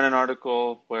kicking around an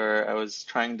article where I was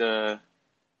trying to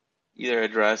either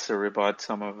address or rebut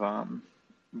some of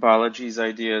biology's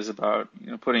ideas about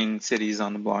putting cities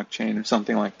on the blockchain or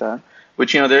something like that.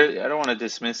 Which there I don't want to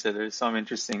dismiss it. There's some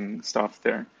interesting stuff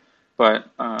there, but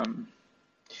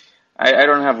I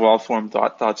don't have well-formed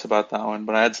thoughts about that one.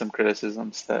 But I had some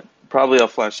criticisms that probably I'll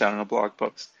flesh out in a blog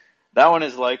post. That one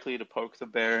is likely to poke the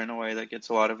bear in a way that gets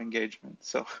a lot of engagement.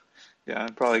 So yeah,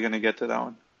 I'm probably going to get to that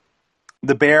one.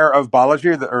 The bear of biology,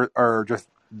 or just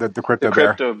the The crypto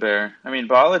bear? crypto bear. I mean,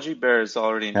 biology bear is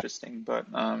already Yeah. interesting, but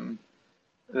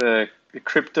the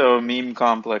crypto meme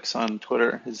complex on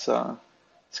Twitter is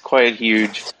it's quite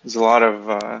huge. There's a lot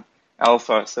of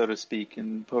alpha, so to speak,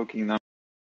 in poking them.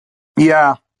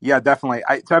 Yeah, definitely.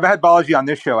 So I've had Balaji on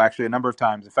this show actually a number of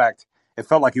times. In fact, it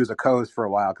felt like he was a co-host for a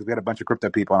while because we had a bunch of crypto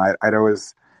people, and I'd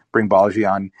always bring Balaji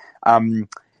on. Um,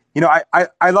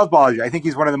 I love Balaji. I think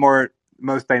he's one of the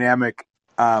most dynamic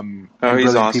Oh, and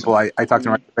he's brilliant people awesome. I talk to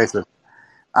on a regular basis.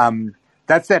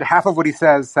 That said, half of what he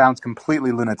says sounds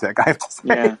completely lunatic, I have to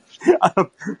Yeah, say.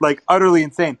 Like utterly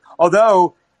insane.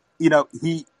 Although,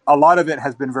 a lot of it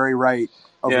has been very right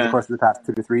over the yeah, course of the past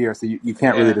 2 to 3 years, so you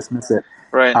can't really yeah. dismiss it.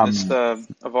 Right. It's Um,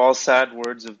 of all sad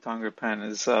words of Tunger Pen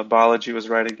is biology was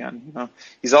right again.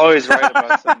 He's always right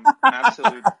about some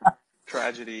absolute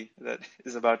tragedy that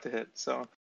is about to hit. So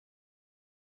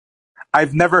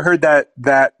I've never heard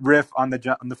that riff on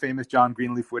the famous John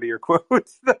Greenleaf Whittier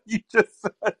quotes that you just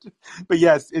said. But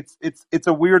yes, it's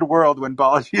a weird world when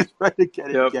Balaji is right again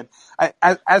and yep. again.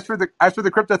 As for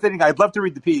the crypto thing, I'd love to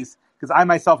read the piece because I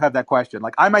myself have that question.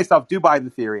 Like I myself do buy the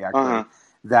theory Uh-huh. actually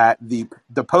that the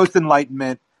post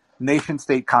Enlightenment nation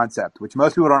state concept, which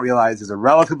most people don't realize is a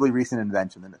relatively recent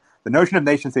invention. The notion of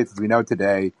nation states as we know it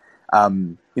today,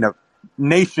 um, you know,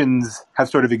 nations have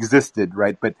sort of existed,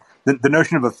 right? But the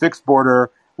notion of a fixed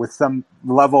border with some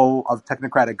level of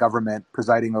technocratic government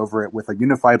presiding over it with a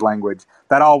unified language,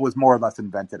 that all was more or less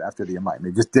invented after the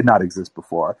Enlightenment. It just did not exist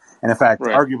before. And in fact,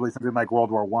 Right. arguably something like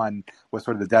World War I was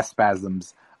sort of the death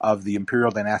spasms of the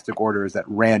imperial dynastic orders that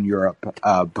ran Europe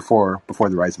before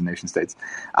the rise of nation states.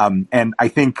 And I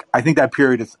think that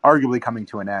period is arguably coming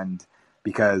to an end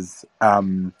because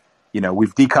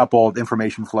we've decoupled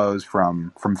information flows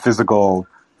from physical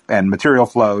and material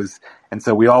flows, and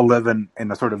so we all live in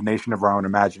a sort of nation of our own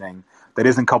imagining that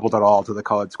isn't coupled at all to the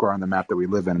colored square on the map that we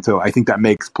live in. And so I think that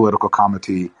makes political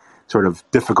comity sort of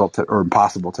difficult or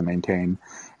impossible to maintain.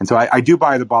 And so I do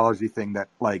buy the biology thing that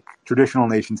like traditional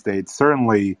nation states,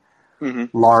 certainly Hmm.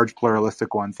 large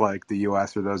pluralistic ones like the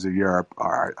U.S. or those of Europe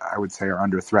I would say are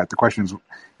under threat. The question is,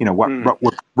 Hmm.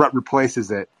 what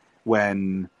replaces it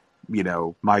when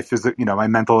my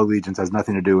mental allegiance has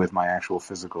nothing to do with my actual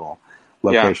physical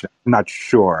Yeah. location. I'm not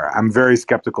sure. I'm very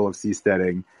skeptical of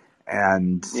seasteading,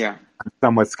 and Yeah. I'm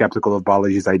somewhat skeptical of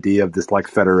Balaji's idea of this like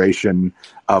federation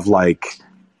of like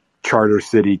charter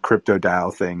city crypto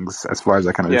DAO things, as far as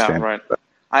I can Yeah. understand. Right.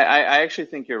 I actually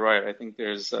think you're right. I think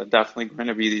there's definitely going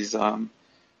to be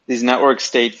these network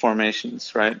state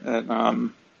formations, right?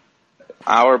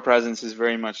 Our presence is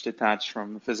very much detached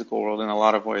from the physical world in a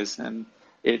lot of ways, and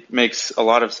it makes a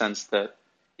lot of sense that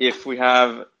if we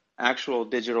have actual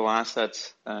digital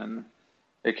assets, then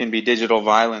there can be digital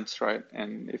violence, right?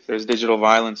 And if there's digital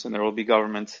violence, then there will be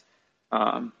governments.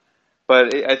 Um,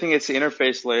 but I think it's the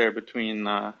interface layer between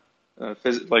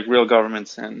like real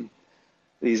governments and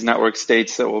these network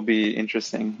states that will be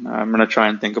interesting. I'm going to try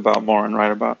and think about more and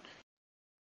write about.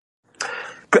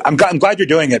 I'm glad you're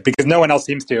doing it because no one else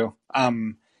seems to.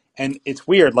 And it's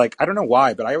weird. Like, I don't know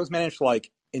why, but I always manage to like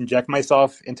inject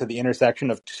myself into the intersection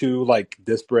of two like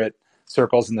disparate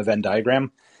circles in the Venn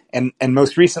diagram. And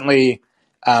most recently,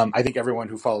 I think everyone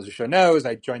who follows the show knows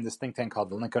I joined this think tank called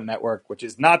the Lincoln Network, which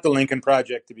is not the Lincoln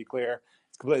Project, to be clear.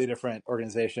 It's a completely different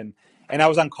organization. And I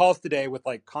was on calls today with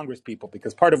like Congress people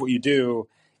because part of what you do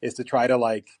is to try to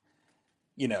like,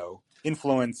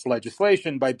 influence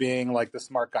legislation by being like the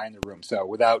smart guy in the room. So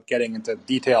without getting into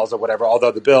details or whatever,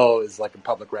 although the bill is like a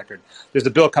public record, there's a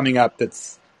bill coming up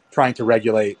that's trying to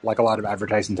regulate like a lot of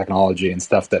advertising technology and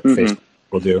stuff that Mm-hmm. Facebook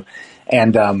will do.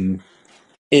 And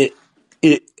it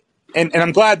it and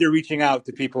I'm glad they're reaching out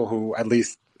to people who at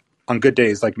least on good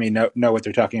days like me know what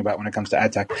they're talking about when it comes to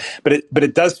ad tech. But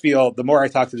it does feel, the more I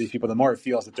talk to these people, the more it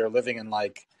feels that they're living in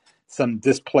like some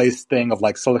displaced thing of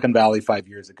like Silicon Valley 5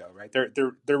 years ago, right?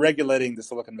 They're regulating the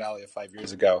Silicon Valley of 5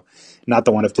 years ago, not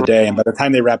the one of today. And by the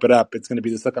time they wrap it up, it's going to be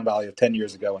the Silicon Valley of 10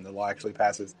 years ago when the law actually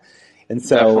passes. And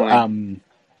so Definitely.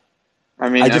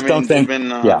 I just don't think,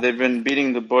 yeah, they've been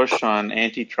beating the bush on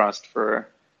antitrust for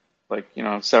like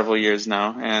several years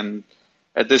now, and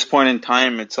at this point in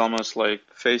time, it's almost like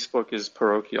Facebook is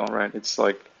parochial, right? It's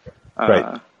like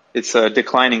right. it's a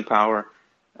declining power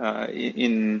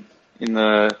in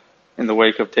the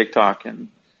wake of TikTok and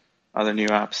other new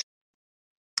apps.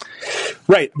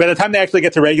 Right. By the time they actually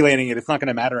get to regulating it, it's not going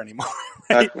to matter anymore.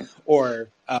 Right? Exactly. Or,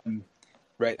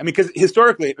 right. I mean, because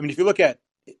historically, I mean, if you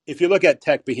look at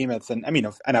tech behemoths, and I mean,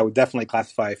 and I would definitely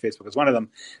classify Facebook as one of them,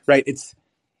 right?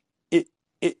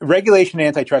 Regulation and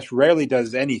antitrust rarely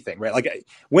does anything, right? Like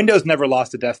Windows never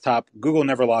lost a desktop, Google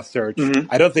never lost search. Mm-hmm.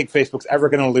 I don't think Facebook's ever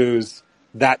going to lose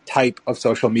that type of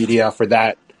social media for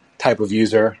that type of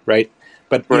user, right?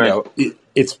 But Right.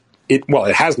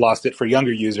 it has lost it for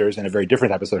younger users in a very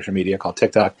different type of social media called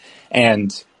TikTok.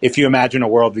 And if you imagine a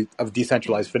world of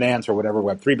decentralized finance or whatever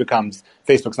Web3 becomes,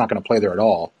 Facebook's not going to play there at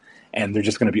all, and they're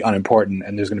just going to be unimportant.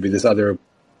 And there's going to be this other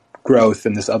growth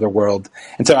in this other world.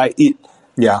 And so I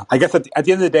guess at the end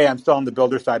of the day, I'm still on the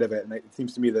builder side of it, and it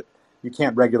seems to me that you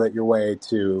can't regulate your way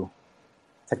to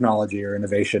technology or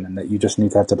innovation, and that you just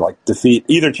need to have to like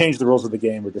either change the rules of the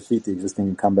game or defeat the existing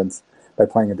incumbents by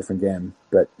playing a different game.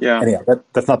 But Yeah. anyhow,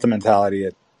 that's not the mentality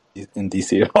in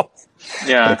DC at all.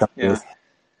 Yeah. Yeah.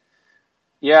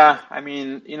 Yeah. I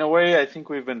mean, in a way, I think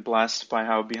we've been blessed by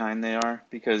how behind they are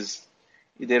because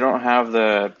they don't have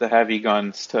the heavy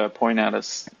guns to point at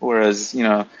us, whereas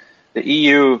the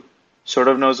EU sort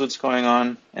of knows what's going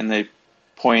on, and they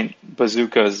point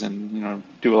bazookas and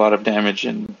do a lot of damage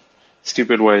in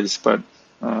stupid ways. But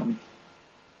I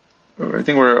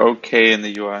think we're okay in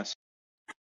the U.S.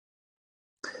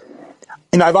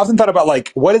 I've often thought about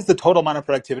like, what is the total amount of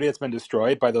productivity that's been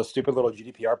destroyed by those stupid little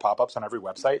GDPR pop-ups on every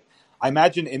website? I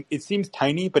imagine it seems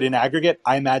tiny, but in aggregate,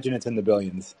 I imagine it's in the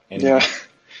billions Yeah, annually.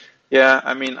 yeah.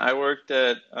 I mean, I worked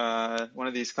at one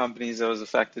of these companies that was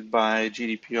affected by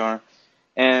GDPR,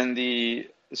 and the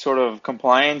sort of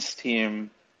compliance team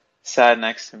sat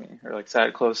next to me, or like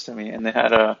sat close to me, and they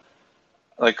had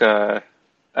like a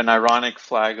an ironic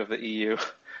flag of the EU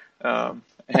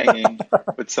hanging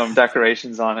with some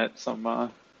decorations on it,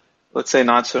 some let's say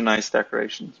not so nice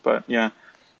decorations, but yeah.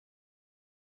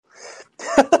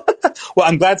 Well,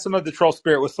 I'm glad some of the troll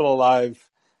spirit was still alive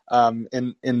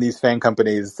in these fan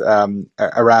companies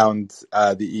around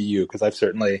the EU, because I've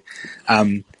certainly,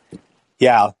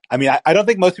 yeah. I mean, I don't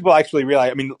think most people actually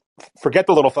realize. I mean, forget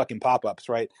the little fucking pop-ups,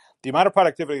 right? The amount of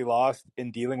productivity lost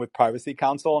in dealing with Privacy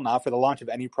Council. Now, for the launch of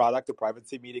any product, a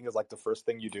privacy meeting is like the first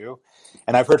thing you do.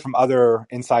 And I've heard from other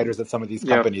insiders at some of these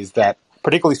Yep. companies that,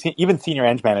 particularly even senior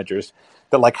eng managers,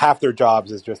 that like half their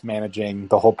jobs is just managing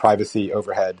the whole privacy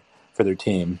overhead for their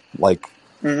team. Like,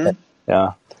 Hmm.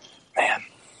 yeah, man.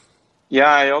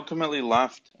 Yeah, I ultimately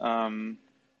left.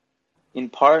 In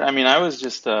part, I mean, I was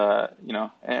just an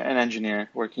engineer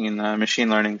working in the machine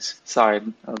learning side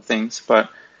of things, but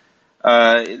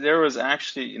there was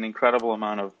actually an incredible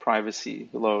amount of privacy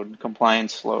load,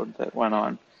 compliance load that went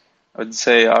on. I would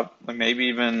say up maybe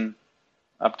even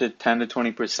up to 10 to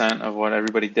 20% of what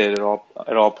everybody did at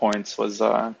all points was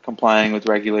complying with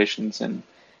regulations in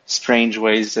strange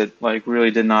ways that like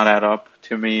really did not add up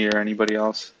to me or anybody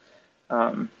else.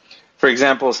 Um, for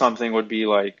example, something would be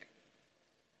like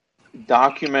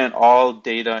document all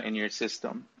data in your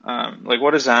system. Like,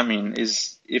 what does that mean?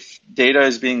 Is if data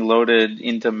is being loaded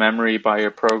into memory by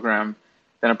your program,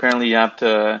 then apparently you have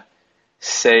to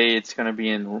say it's going to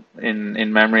be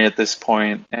in memory at this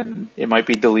point, and it might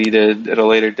be deleted at a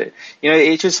later date.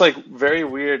 It's just like very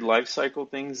weird life cycle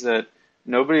things that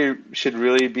nobody should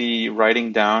really be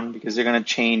writing down because they're going to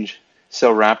change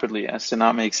so rapidly as to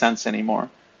not make sense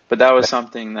anymore. But that was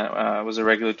something that was a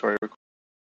regulatory requirement.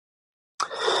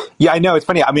 Yeah, I know. It's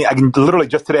funny. I mean, I can literally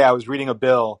just today I was reading a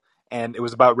bill and it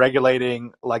was about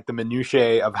regulating like the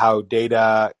minutiae of how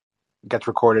data gets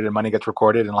recorded and money gets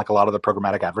recorded in like a lot of the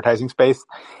programmatic advertising space.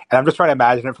 And I'm just trying to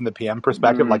imagine it from the PM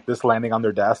perspective, like this landing on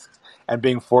their desks and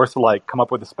being forced to like come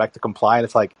up with a spec to comply. And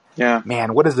it's like, Yeah,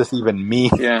 man, what does this even mean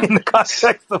yeah. in the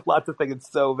context of lots of things?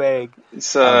 It's so vague.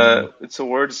 It's a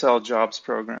word cell jobs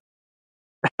program.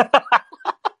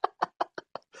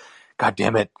 God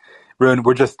damn it, Rune,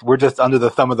 we're just under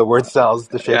the thumb of the word cells.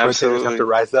 The shape Yeah, rotators have to absolutely.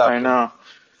 rise up. I know.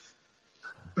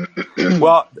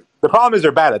 Well, the problem is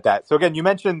they're bad at that. So again, you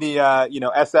mentioned the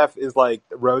SF is like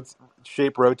road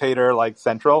shape rotator like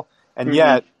central, and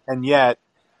yet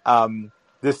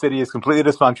this city is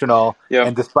completely dysfunctional. Yep.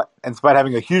 And despite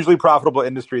having a hugely profitable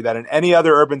industry that in any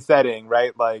other urban setting,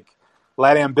 right, like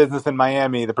LatAm business in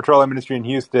Miami, the petroleum industry in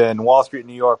Houston, Wall Street in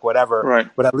New York, whatever, Right.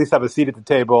 would at least have a seat at the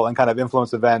table and kind of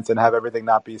influence events and have everything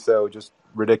not be so just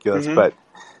ridiculous.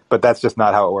 But that's just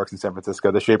not how it works in San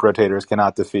Francisco. The shape rotators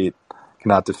cannot defeat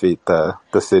the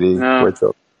city. No,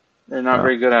 they're not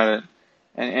very good at it.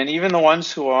 And even the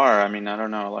ones who are, I mean, I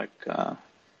don't know, like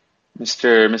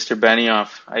Mr.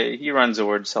 Benioff, he runs a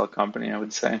word cell company, I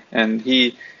would say, and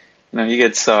he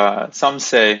gets some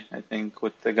say, I think,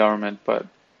 with the government, but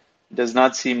does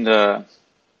not seem to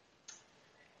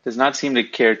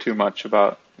care too much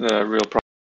about the real problem.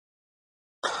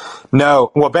 No,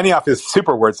 well, Benioff is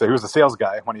super word, so he was a sales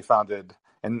guy when he founded,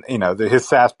 and his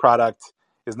SaaS product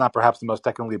is not perhaps the most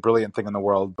technically brilliant thing in the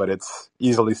world, but it's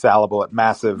easily sellable at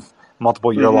massive,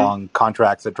 multiple year-long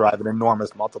contracts that drive an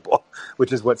enormous multiple,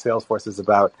 which is what Salesforce is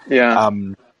about. Yeah.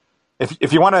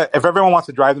 If everyone wants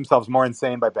to drive themselves more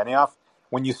insane by Benioff,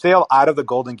 when you sail out of the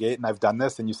Golden Gate, and I've done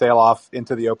this, and you sail off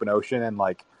into the open ocean, and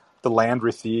like the land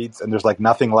recedes, and there's like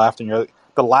nothing left, and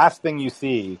the last thing you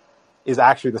see is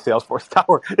actually the Salesforce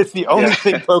Tower. It's the only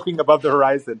thing poking above the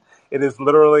horizon. It is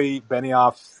literally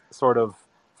Benioff's sort of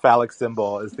phallic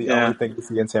symbol is the only thing you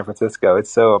see in San Francisco.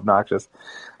 It's so obnoxious.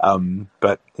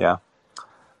 But yeah.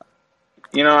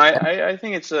 I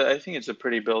think it's a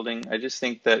pretty building. I just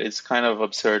think that it's kind of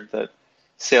absurd that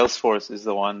Salesforce is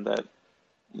the one that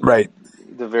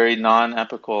the very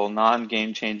non-epical,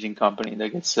 non-game changing company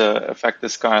that gets to affect the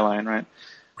skyline, right?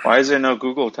 Why is there no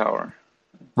Google Tower?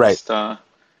 Right.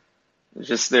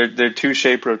 Just they're too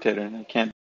shape rotator and they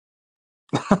can't.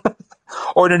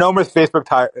 Or an enormous Facebook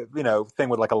thing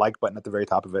with like a like button at the very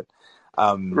top of it.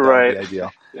 That would be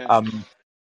ideal. Yeah.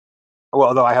 Well,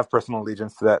 although I have personal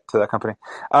allegiance to that company.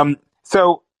 One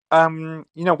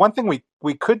thing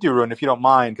we could do, Rune, if you don't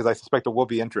mind, because I suspect there will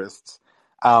be interests,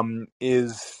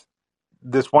 is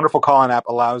this wonderful call-in app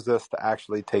allows us to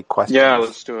actually take questions. Yeah,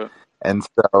 let's do it. And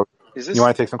so, you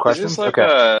want to take some questions? Is this like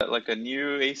a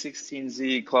new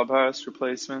A16Z Clubhouse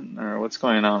replacement, or what's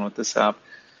going on with this app?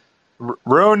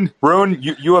 Rune,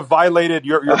 you have violated.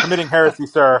 You're committing heresy,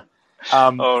 sir.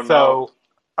 No.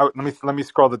 Let me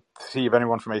scroll to see if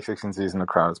anyone from A16Z is in the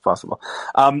crowd as possible.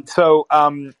 No.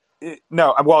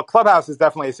 Well, Clubhouse is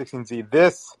definitely A16Z.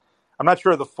 This, I'm not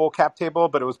sure of the full cap table,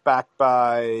 but it was backed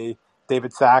by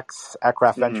David Sachs at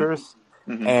Craft Ventures,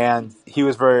 and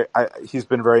he's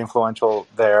been very influential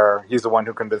there. He's the one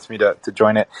who convinced me to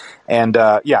join it. And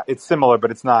it's similar,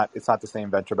 but it's not the same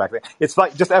venture back then. It's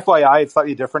like, just FYI, it's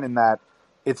slightly different in that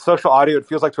it's social audio. It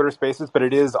feels like Twitter Spaces, but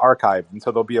it is archived, and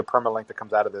so there'll be a permalink that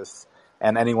comes out of this,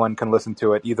 and anyone can listen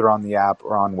to it either on the app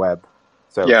or on web.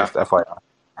 So just FYI.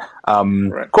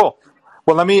 Cool.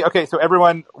 Well, so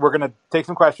everyone, we're going to take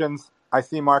some questions. I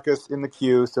see Marcus in the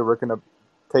queue, so we're going to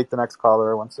take the next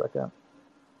caller. 1 second.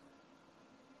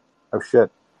 Oh,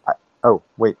 shit.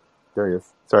 Wait. There he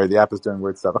is. Sorry, the app is doing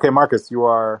weird stuff. Okay, Marcus, you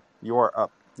are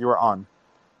up. You are on.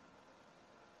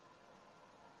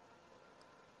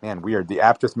 Man, weird. The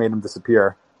app just made him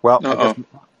disappear. Well, I guess,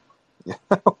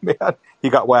 oh, man,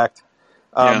 he got whacked.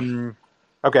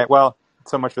 Okay, well,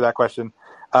 so much for that question.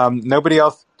 Nobody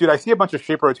else. Dude, I see a bunch of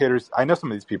shape rotators. I know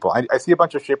some of these people. I see a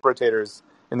bunch of shape rotators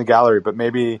in the gallery, but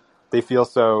maybe they feel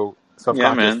so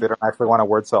self-conscious they don't actually want to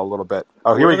word cell a little bit.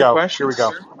 Oh, here we go. Okay,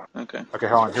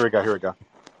 hold on. Here we go.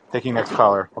 Taking next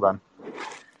caller. Hold on.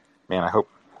 Man, I hope.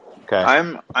 Okay.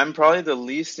 I'm probably the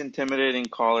least intimidating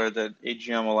caller that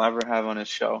AGM will ever have on his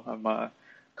show. I'm a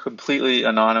completely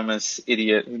anonymous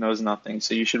idiot who knows nothing,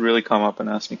 so you should really come up and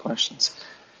ask me questions.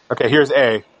 Okay, here's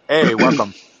A. A,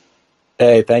 welcome.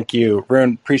 Hey, thank you,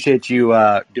 Rune. Appreciate you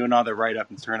doing all the write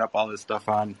up and stirring up all this stuff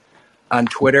on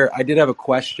Twitter. I did have a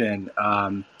question.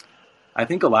 I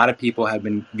think a lot of people have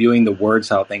been viewing the word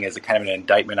cell thing as a kind of an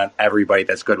indictment on everybody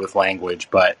that's good with language,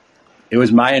 but it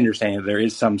was my understanding that there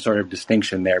is some sort of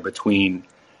distinction there between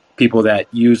people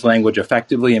that use language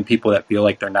effectively and people that feel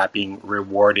like they're not being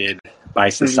rewarded by Hmm.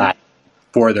 society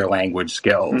for their language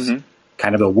skills. Hmm.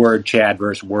 Kind of the word Chad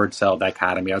versus word cell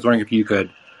dichotomy. I was wondering if you could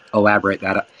elaborate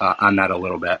that on that a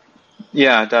little bit.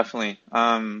 Yeah, definitely.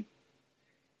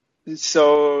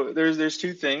 So there's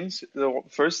two things. The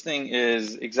first thing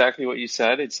is exactly what you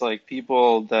said. It's like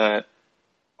people that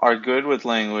are good with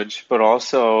language, but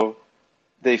also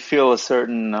they feel a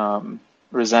certain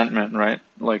resentment, right?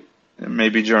 Like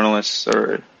maybe journalists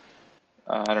or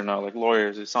I don't know, like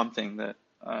lawyers or something that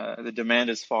the demand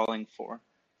is falling for,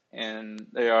 and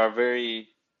they're very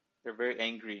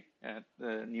angry at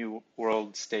the new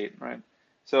world state, right?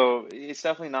 So it's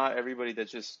definitely not everybody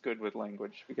that's just good with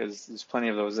language because there's plenty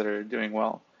of those that are doing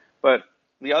well. But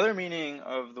the other meaning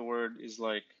of the word is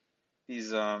like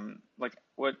these like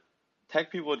what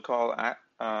tech people would call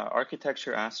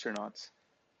architecture astronauts,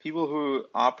 people who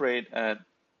operate at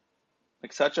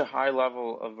like such a high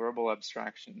level of verbal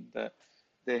abstraction that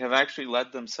they have actually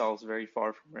led themselves very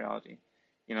far from reality.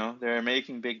 You know, they're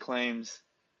making big claims.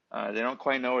 They don't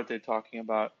quite know what they're talking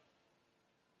about.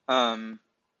 Um,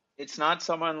 it's not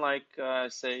someone like,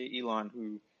 say, Elon,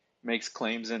 who makes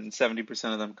claims and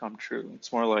 70% of them come true.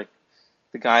 It's more like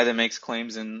the guy that makes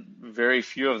claims and very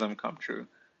few of them come true,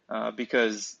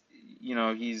 because, you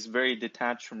know, he's very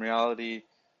detached from reality,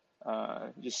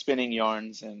 just spinning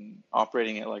yarns and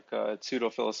operating at like a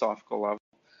pseudo-philosophical level.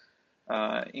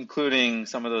 Including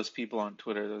some of those people on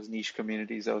Twitter, those niche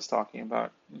communities I was talking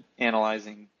about,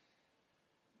 analyzing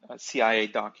CIA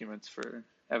documents for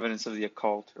evidence of the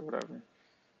occult or whatever,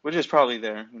 which is probably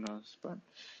there, who knows? But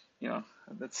you know,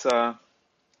 that's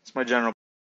my general.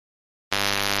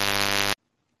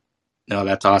 No,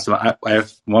 that's awesome. I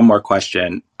have one more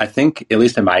question. I think, at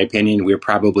least in my opinion, we're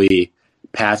probably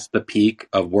past the peak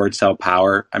of word cell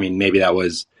power. I mean, maybe that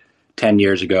was 10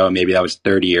 years ago, maybe that was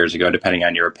 30 years ago, depending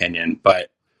on your opinion. But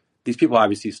these people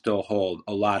obviously still hold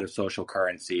a lot of social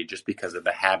currency just because of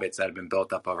the habits that have been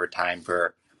built up over time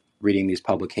for reading these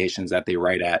publications that they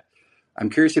write at. I'm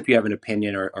curious if you have an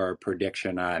opinion or a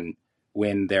prediction on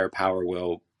when their power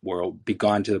will be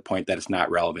gone to the point that it's not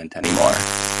relevant anymore.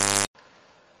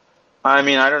 I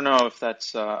mean, I don't know if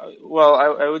that's well.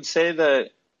 I would say that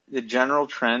the general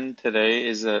trend today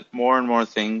is that more and more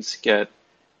things get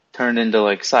turned into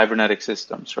like cybernetic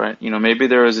systems, right? You know, maybe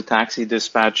there was a taxi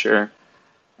dispatcher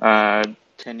uh,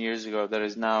 10 years ago that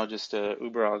is now just a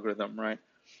Uber algorithm, right?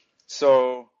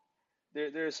 So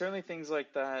there are certainly things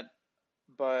like that,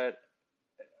 but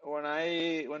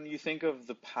when you think of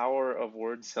the power of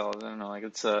word cells, I don't know, like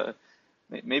it's a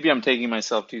maybe I'm taking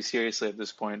myself too seriously at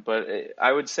this point, but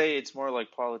I would say it's more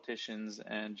like politicians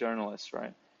and journalists,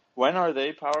 right? When are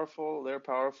they powerful? They're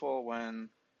powerful when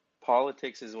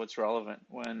politics is what's relevant,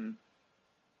 when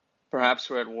perhaps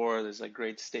we're at war, there's like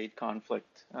great state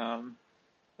conflict,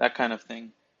 that kind of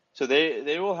thing. So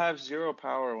they will have zero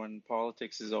power when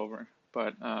politics is over.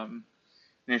 But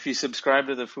and if you subscribe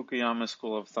to the Fukuyama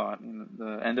school of thought,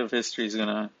 the end of history is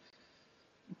gonna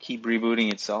keep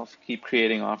rebooting itself, keep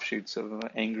creating offshoots of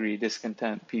angry,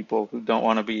 discontent people who don't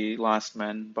want to be last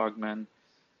men, bug men.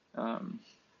 Um,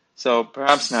 so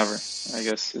perhaps never, I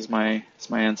guess, is my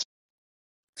answer.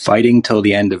 Fighting till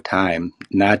the end of time.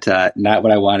 Not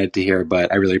what I wanted to hear,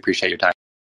 but I really appreciate your time.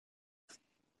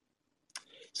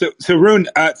 So Rune,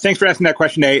 thanks for asking that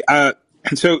question, A.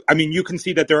 So, I mean, you can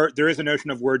see that there is a notion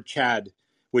of word Chad,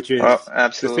 which Oh, is the same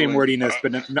absolutely. wordiness,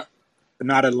 but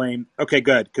not a lame. Okay,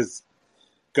 good, because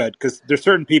there's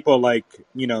certain people like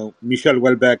Michel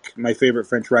Houellebecq, my favorite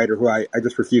French writer, who I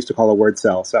just refuse to call a word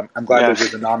cell. So I'm glad Yeah. that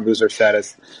there's a non-loser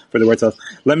status for the word cells.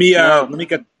 Let me No,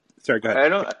 get. Sorry, go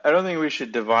ahead. I don't think we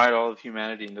should divide all of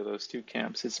humanity into those two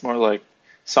camps. It's more like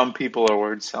some people are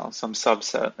word cells, some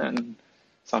subset, and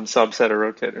some subset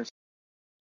are rotators.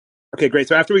 Okay, great.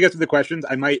 So after we get to the questions,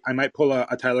 I might pull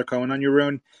a Tyler Cohen on you,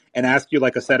 Rune, and ask you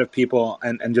like a set of people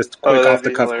and just Oh, quick that'd off the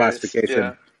be cuff hilarious. classification.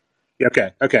 Yeah. Yeah,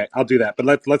 okay, I'll do that. But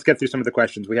let's get through some of the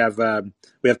questions. We have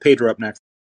Pedro up next.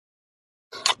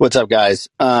 What's up, guys?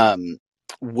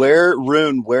 Where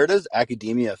does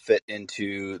academia fit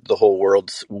into the whole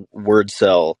world's word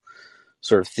cell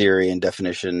sort of theory and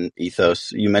definition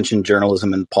ethos? You mentioned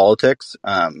journalism and politics.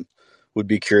 Would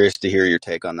be curious to hear your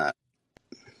take on that.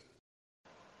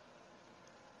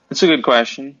 It's a good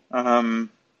question. I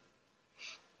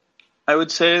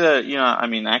would say that, you know, I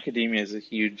mean, academia is a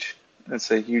huge That's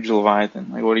a huge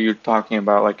leviathan. Like, what are you talking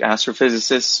about? Like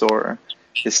astrophysicists or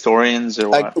historians or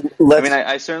what? I mean, Let's.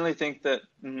 I certainly think that.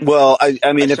 Well, I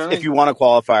I mean, if certainly, you want a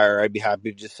qualifier, I'd be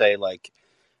happy to just say, like,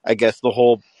 I guess the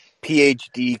whole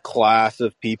PhD class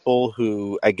of people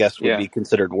who I guess would yeah, be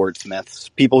considered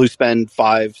wordsmiths, people who spend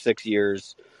 5-6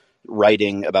 years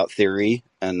writing about theory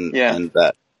yeah, and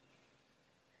that.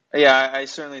 yeah. I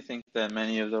certainly think that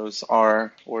many of those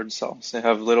are word cells. They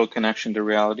have little connection to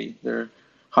reality. They're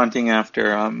hunting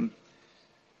after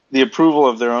the approval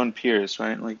of their own peers,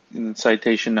 right? Like in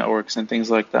citation networks and things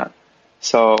like that.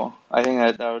 So I think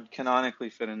that that would canonically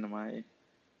fit into my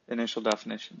initial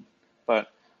definition. But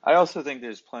I also think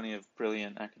there's plenty of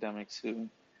brilliant academics who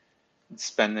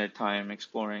spend their time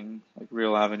exploring like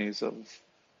real avenues of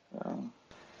uh,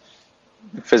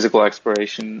 physical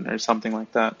exploration or something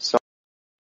like that. So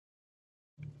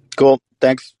Cool.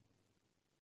 Thanks.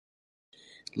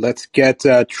 Let's get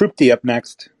Trupti up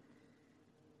next.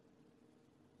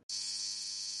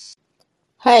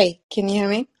 Hi, can you hear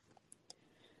me?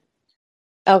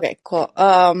 Okay, cool.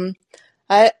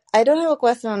 I don't have a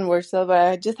question on Wurzel, but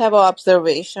I just have an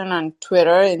observation on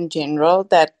Twitter in general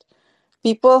that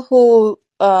people who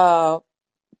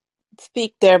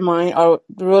speak their mind or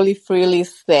really freely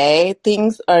say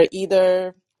things are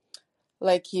either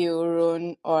like you,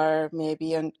 Rune, or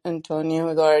maybe Antonio,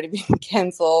 who's already been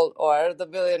canceled, or the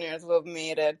billionaires who have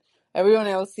made it. Everyone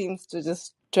else seems to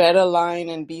just tread a line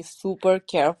and be super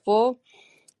careful.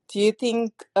 Do you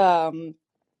think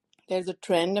there's a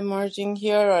trend emerging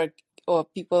here, or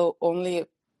people only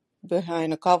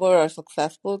behind a cover or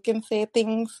successful can say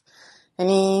things?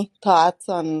 Any thoughts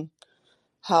on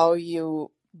how you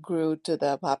grew to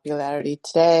the popularity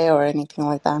today or anything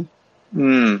like that?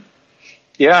 hmm.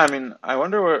 Yeah, I mean, I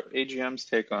wonder what AGM's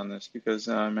take on this because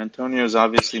Antonio is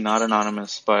obviously not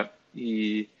anonymous, but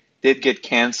he did get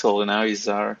canceled, and now he's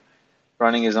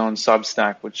running his own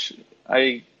Substack, which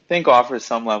I think offers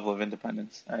some level of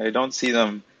independence. I don't see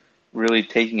them really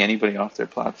taking anybody off their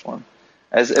platform.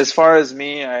 As far as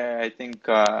me, I think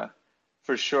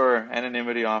for sure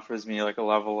anonymity offers me like a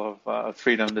level of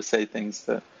freedom to say things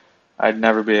that I'd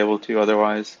never be able to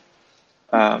otherwise.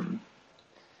 Um,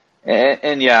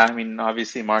 and yeah, I mean,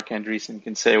 obviously Mark Andreessen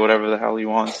can say whatever the hell he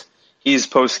wants. He's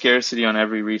post scarcity on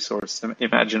every resource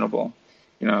imaginable,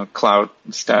 clout,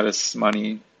 status,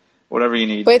 money, whatever you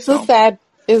need. But So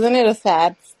isn't it a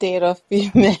sad state of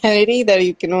humanity that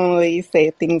you can only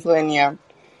say things when you're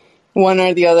one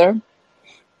or the other?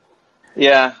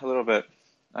 yeah, a little bit.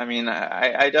 I mean,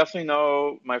 I definitely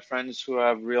know my friends who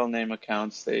have real name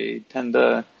accounts. They tend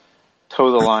to toe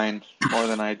the line more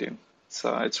than I do.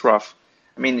 So it's rough.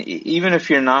 I mean, even if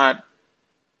you're not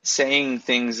saying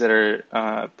things that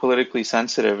are politically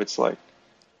sensitive, it's like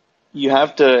you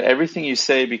have to, everything you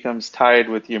say becomes tied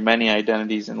with your many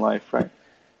identities in life, right?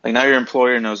 Like now your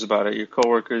employer knows about it, your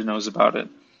coworkers knows about it,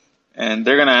 and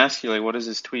they're gonna ask you like, what does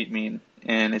this tweet mean?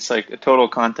 And it's like a total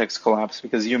context collapse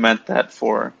because you meant that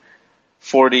for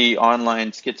 40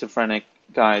 online schizophrenic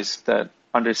guys that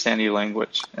understand your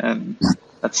language, and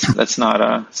that's not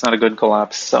a it's not a good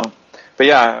collapse. So, but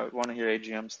yeah, I want to hear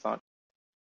AGM's thought.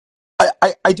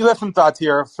 I do have some thoughts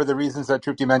here for the reasons that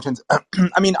Trupti mentions.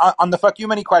 I mean, on the fuck you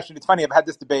money question, it's funny. I've had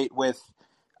this debate with,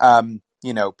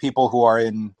 people who are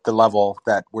in the level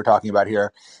that we're talking about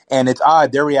here, and it's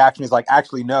odd. Their reaction is like,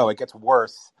 actually, no, it gets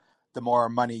worse the more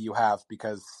money you have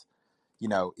because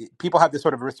people have this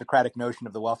sort of aristocratic notion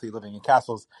of the wealthy living in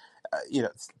castles.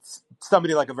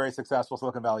 Somebody like a very successful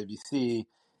Silicon Valley VC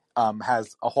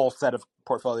has a whole set of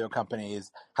portfolio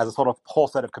companies, has a sort of whole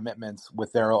set of commitments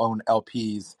with their own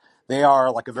LPs. They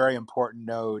are like a very important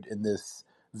node in this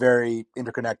very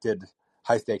interconnected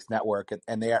high stakes network,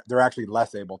 and they're actually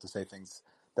less able to say things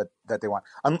that they want,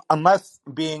 unless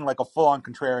being like a full on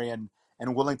contrarian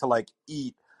and willing to like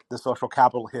eat the social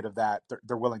capital hit of that.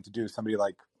 They're willing to do. Somebody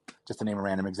like, just to name a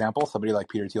random example, somebody like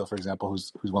Peter Thiel, for example,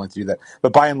 who's willing to do that.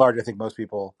 But by and large, I think most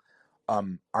people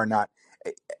are not.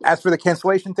 As for the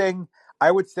cancellation thing,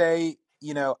 I would say,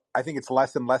 I think it's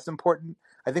less and less important.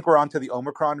 I think we're on to the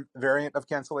Omicron variant of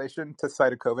cancellation, to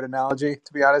cite a COVID analogy,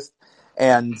 to be honest.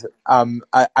 And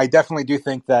I definitely do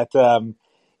think that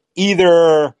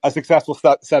either a successful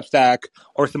Substack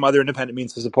or some other independent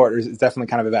means to support is definitely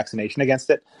kind of a vaccination against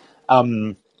it.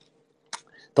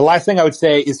 The last thing I would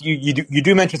say is you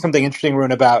do mention something interesting,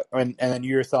 Rune, about and then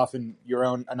you yourself in your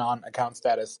own anon account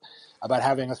status about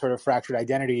having a sort of fractured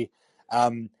identity.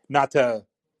 Not to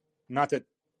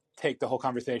take the whole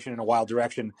conversation in a wild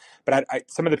direction, but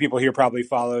some of the people here probably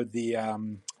followed the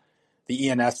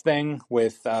ENS thing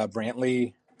with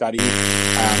Brantley.eth.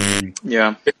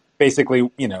 Yeah. Basically,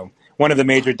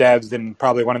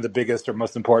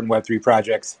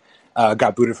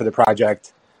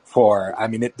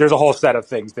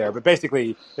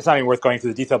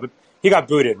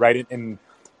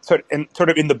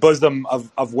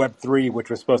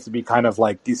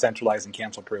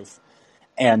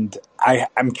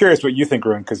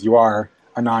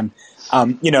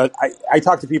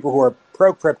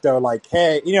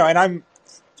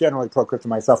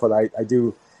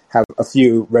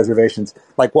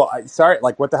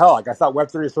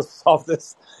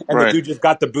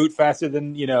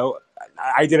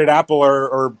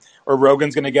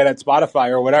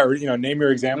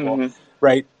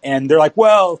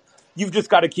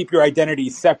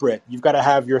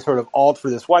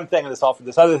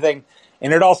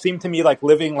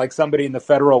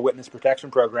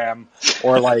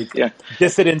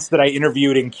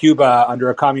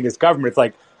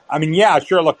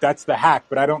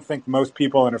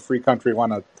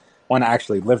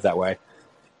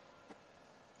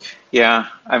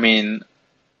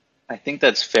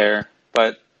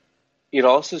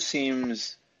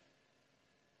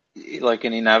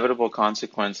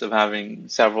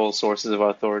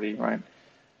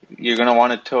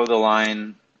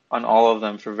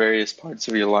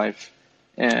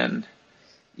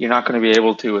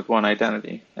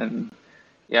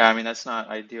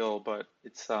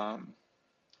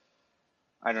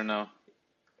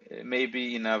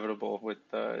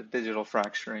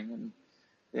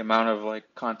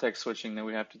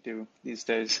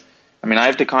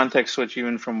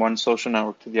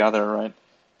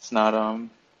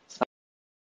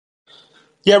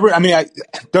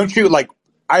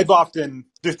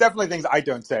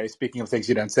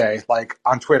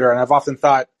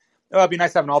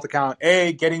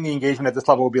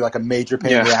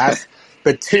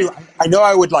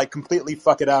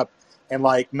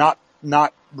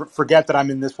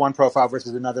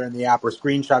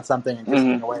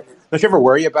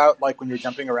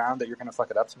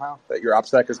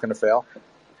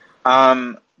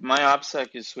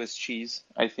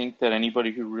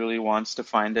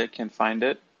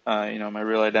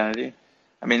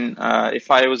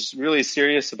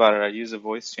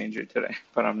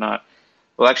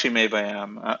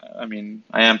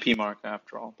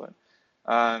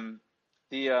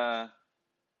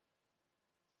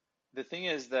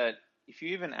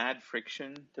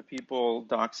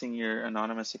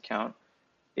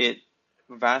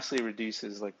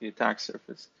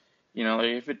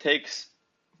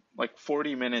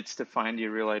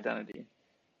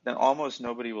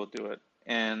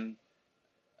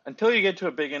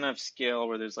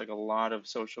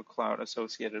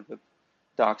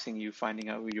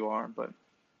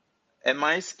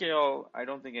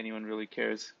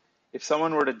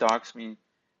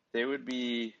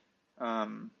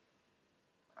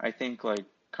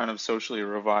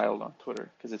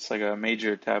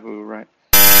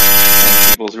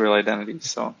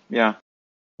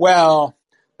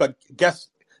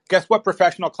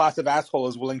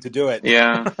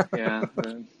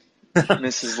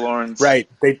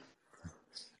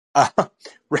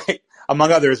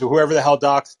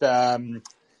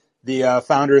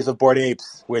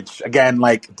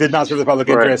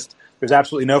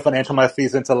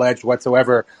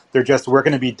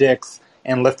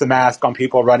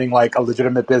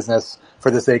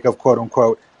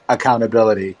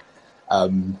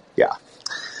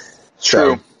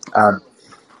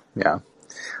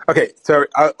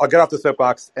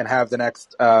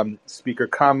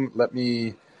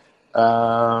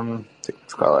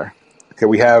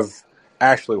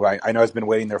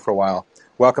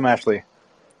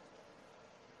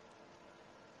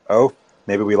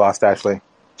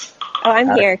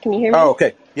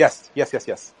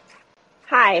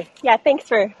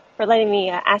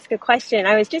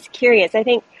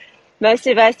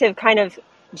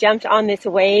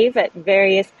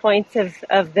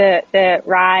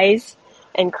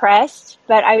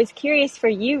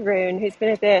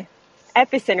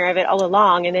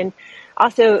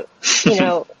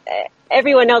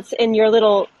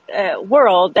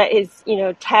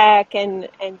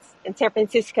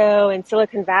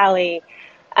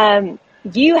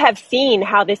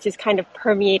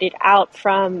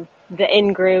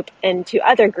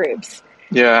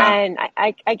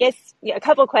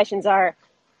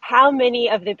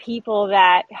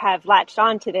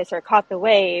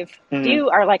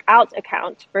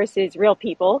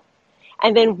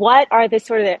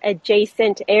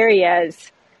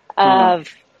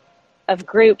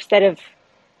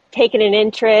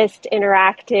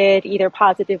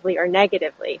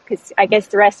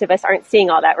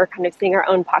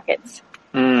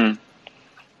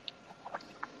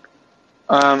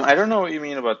 I don't know what you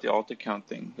mean about the alt account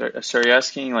thing. So are you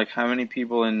asking like how many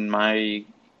people in my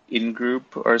in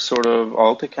group are sort of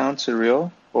alt accounts are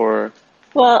real, or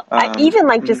Well, even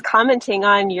like just mhm, commenting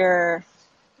on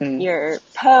mhm. your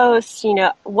posts,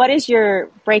 what is your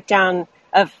breakdown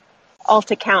of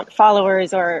alt account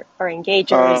followers or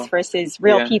engagers Oh, versus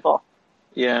real yeah, people?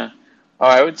 yeah. Oh,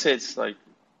 I would say it's like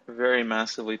very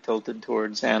massively tilted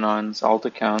towards anons, alt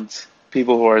accounts,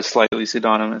 people who are slightly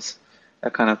pseudonymous,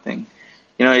 that kind of thing.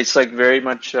 It's like very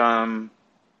much early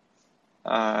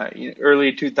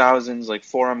 2000s like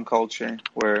forum culture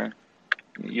where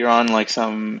you're on like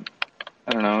some,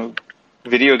 I don't know,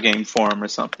 video game forum or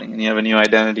something and you have a new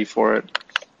identity for it.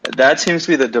 That seems to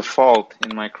be the default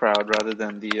in my crowd rather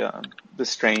than the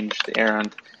strange, the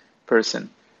errant person.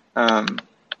 Um,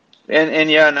 and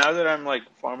yeah, now that I'm like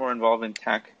far more involved in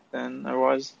tech than I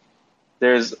was,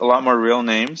 there's a lot more real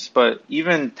names, but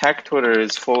even tech Twitter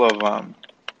is full of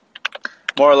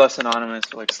more or less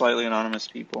anonymous, like slightly anonymous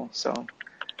people. So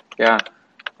yeah,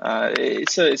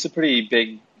 it's a pretty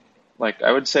big, like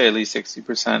I would say at least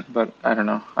 60%, but I don't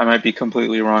know. I might be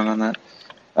completely wrong on that.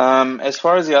 As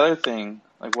far as the other thing,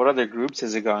 like what other groups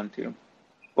has it gone to?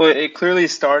 Well, it clearly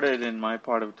started in my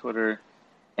part of Twitter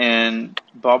and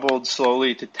bubbled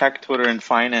slowly to tech Twitter and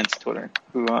finance Twitter,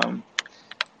 who,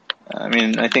 I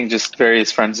mean, I think just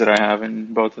various friends that I have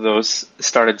in both of those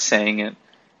started saying it.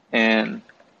 And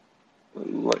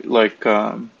like,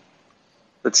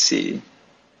 let's see,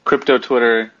 crypto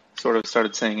Twitter sort of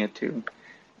started saying it too.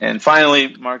 And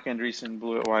finally, Mark Andreessen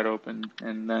blew it wide open.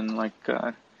 And then like,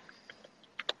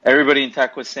 everybody in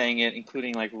tech was saying it,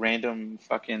 including like random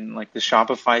fucking like the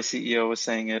Shopify CEO was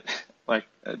saying it, like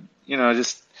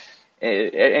just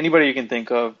anybody you can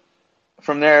think of.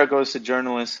 From there, it goes to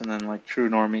journalists and then like true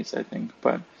normies, I think.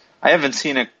 But I haven't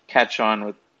seen it catch on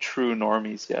with true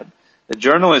normies yet. The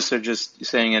journalists are just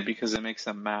saying it because it makes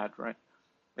them mad, right?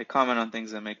 They comment on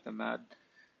things that make them mad.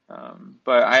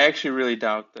 But I actually really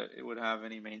doubt that it would have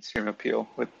any mainstream appeal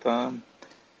with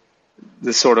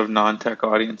this sort of non-tech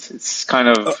audience. It's kind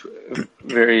Uh, of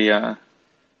very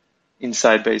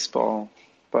inside baseball.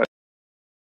 But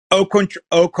Au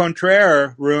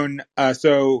contraire, Rune.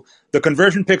 So the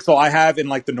conversion pixel I have in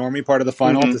like the normie part of the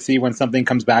funnel hmm to see when something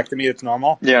comes back to me that's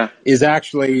normal yeah, is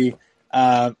actually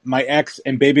my ex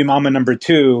and baby mama number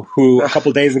two, who a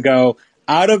couple days ago,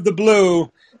 out of the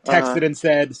blue, uh, texted and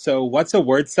said, "So what's a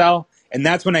word cell?" And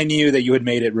that's when I knew that you had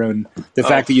made it, Rune. The oh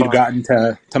fact that you'd fuck, gotten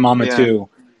to mama yeah. two,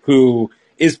 who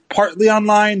is partly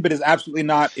online but is absolutely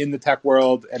not in the tech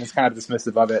world and is kind of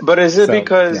dismissive of it. But So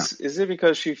yeah. is it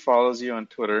because she follows you on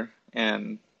Twitter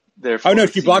and Oh no, therefore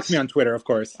she blocked me sees? on Twitter, of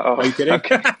course. Are Oh, you kidding?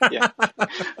 okay, yeah.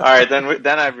 All right, then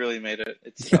I've really made it.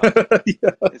 Yeah.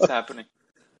 It's happening.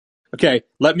 Okay,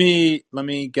 let me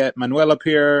get Manuel up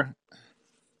here.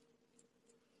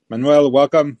 Manuel,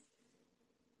 welcome.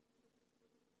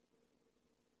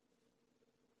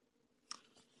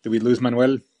 Did we lose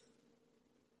Manuel?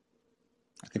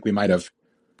 I think we might have.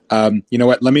 You know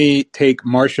what? Let me take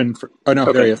Martian. Oh no,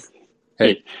 there he Okay. is. Hey.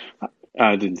 Hey,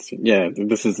 I didn't see. Yeah,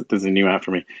 this is a new app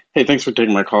for me. Hey, thanks for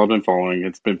taking my call. I've been following.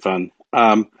 It's been fun.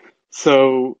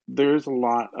 So there's a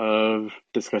lot of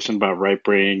discussion about right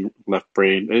brain, left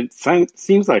brain. It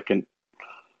seems like an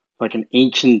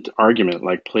ancient argument,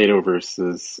 like Plato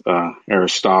versus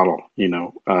Aristotle.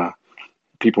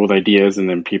 People with ideas and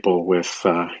then people with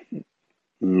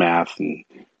math and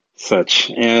such.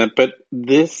 And but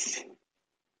this.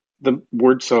 The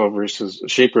word cell versus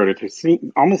shape rotor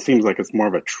almost seems like it's more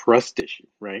of a trust issue,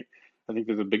 right? I think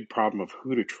there's a big problem of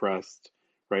who to trust,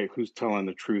 right? Who's telling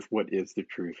the truth? What is the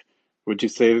truth? Would you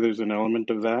say there's an element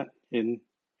of that in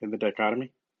the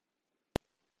dichotomy?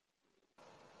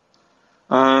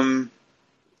 Um,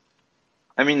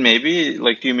 I mean, maybe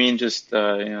like, do you mean just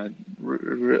eroding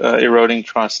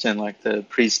trust in like the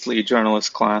priestly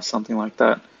journalist class, something like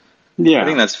that? I think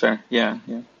Yeah, that's fair. Yeah,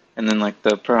 yeah. And then like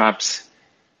the perhaps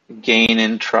gain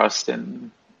in trust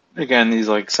in again these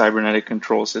like cybernetic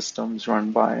control systems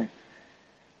run by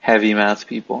heavy math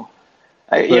people.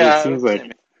 but Yeah, I would say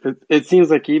maybe. it seems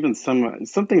like even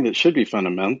something that should be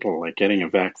fundamental, like getting a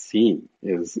vaccine,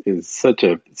 is such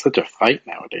a fight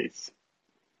nowadays.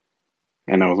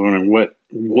 And I was wondering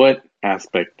what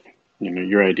aspect,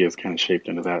 your idea is kind of shaped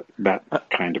into that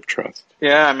kind of trust.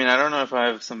 Yeah, I mean, I don't know if I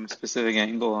have some specific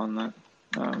angle on that,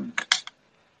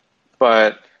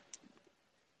 but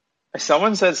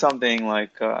someone said something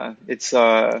like it's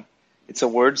a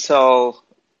word cell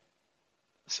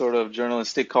sort of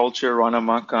journalistic culture run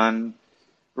amok on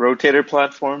rotator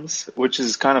platforms, which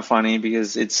is kind of funny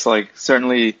because it's like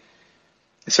certainly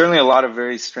a lot of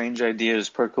very strange ideas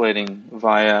percolating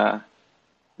via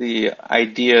the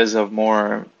ideas of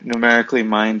more numerically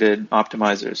minded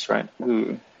optimizers, right?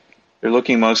 Who they're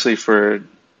looking mostly for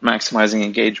maximizing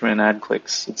engagement, ad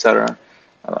clicks, etc.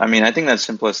 I mean, I think that's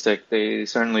simplistic. They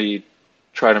certainly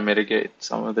try to mitigate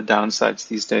some of the downsides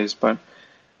these days, but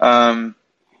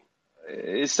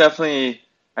it's definitely,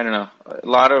 I don't know, a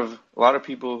lot of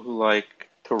people who like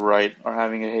to write are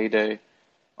having a heyday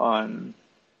on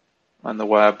the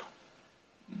web,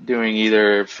 doing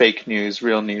either fake news,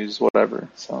 real news, whatever.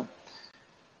 So,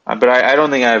 but I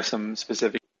don't think I have some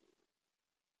specific.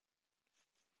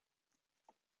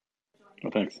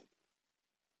 Well, thanks.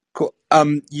 Cool.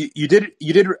 Manuel, you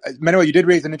did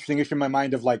raise an interesting issue in my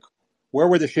mind of like, where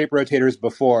were the shape rotators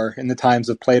before in the times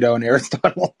of Plato and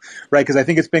Aristotle, right? Because I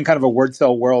think it's been kind of a word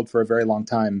cell world for a very long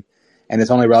time, and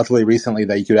it's only relatively recently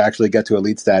that you could actually get to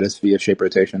elite status via shape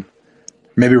rotation.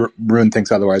 Maybe Rune thinks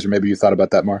otherwise, or maybe you thought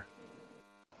about that more.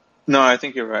 No, I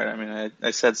think you're right. I mean,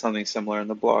 I said something similar in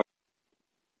the blog.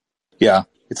 Yeah,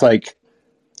 it's like,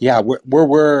 yeah, where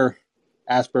were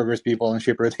Asperger's people and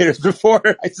shape rotators before?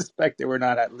 I suspect they were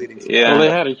not at leading scale. Well, they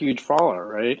Yeah. had a huge fallout,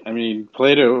 right? I mean,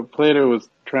 Plato was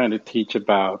trying to teach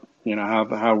about, you know,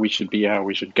 how we should be, how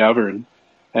we should govern,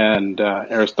 and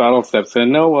Aristotle steps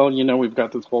in. No, well, you know, we've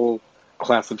got this whole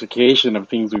classification of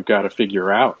things we've got to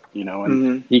figure out, you know, and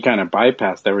hmm he kind of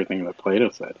bypassed everything that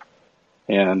Plato said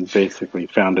and basically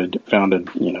founded,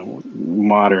 you know,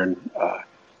 modern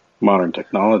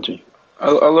technology,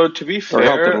 Although to be or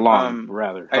helped it fair, along,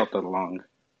 rather, I helped it along.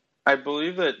 I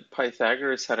believe that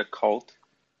Pythagoras had a cult,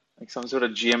 like some sort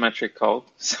of geometric cult.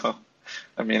 So,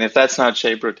 I mean, if that's not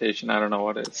shape rotation, I don't know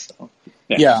what is. So,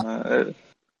 Yeah. uh,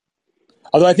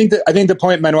 Although I think the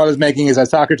point Manuel is making is that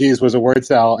Socrates was a word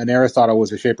cell and Aristotle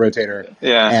was a shape rotator,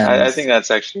 yeah, and I think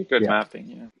that's actually good yeah, mapping.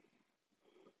 Yeah.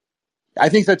 I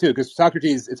think so too. Because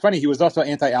Socrates, it's funny, he was also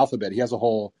anti-alphabet. He has a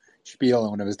whole spiel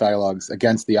in one of his dialogues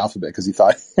against the alphabet because he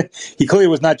thought he clearly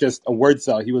was not just a word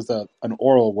cell; he was an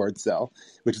oral word cell,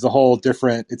 which is a whole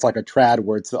different. It's like a trad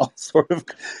word cell sort of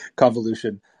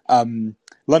convolution.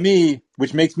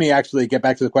 Which makes me actually get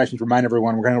back to the question to remind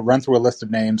everyone, we're going to run through a list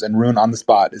of names, and Rune on the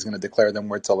spot is going to declare them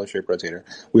word cell or shape rotator.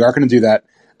 We are going to do that,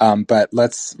 but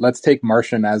let's take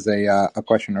Martian as a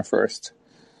questioner first.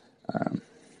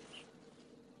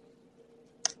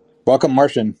 Welcome,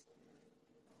 Martian.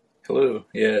 Hello.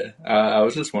 Yeah, I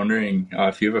was just wondering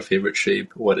if you have a favorite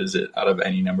shape. What is it out of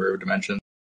any number of dimensions?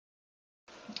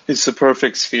 It's the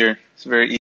perfect sphere. It's very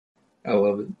easy. I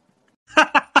love it.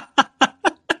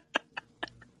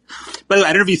 By the way,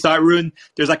 I don't know if you saw it, Rune.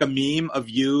 There's like a meme of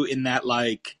you in that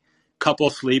like couple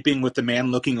sleeping with the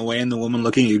man looking away and the woman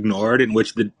looking ignored, in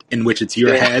which it's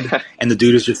your head Yeah, and the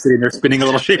dude is just sitting there spinning a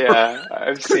little shape. yeah,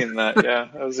 I've seen that. Yeah,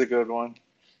 that was a good one.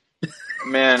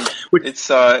 Man, Which,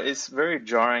 it's very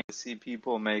jarring to see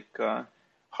people make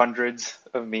hundreds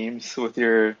of memes with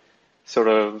your sort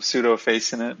of pseudo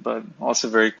face in it, but also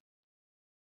very.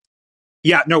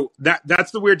 yeah, no,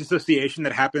 that's the weird dissociation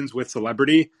that happens with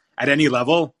celebrity at any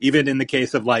level, even in the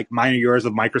case of like mine or yours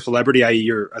of micro celebrity, i.e.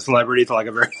 you're a celebrity to like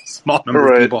a very small number of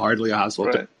Right, people, hardly a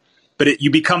household. right. But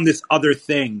you become this other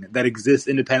thing that exists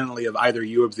independently of either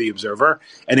you as the observer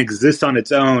and exists on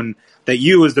its own, that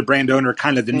you as the brand owner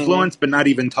kind of influence, but not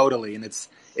even totally. And it's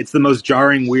the most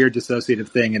jarring, weird, dissociative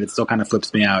thing, and it still kind of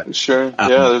flips me out. Sure.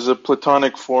 Yeah, there's a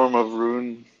platonic form of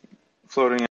rune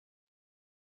floating.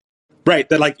 Right,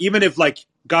 that like even if like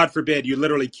God forbid you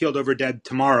literally keeled over dead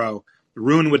tomorrow,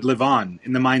 Rune would live on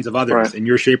in the minds of others, Right. and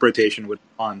your shape rotation would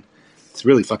live on. It's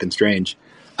really fucking strange.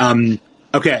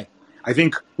 Okay, I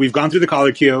think we've gone through the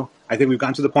caller queue. I think we've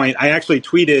gone to the point. I actually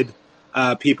tweeted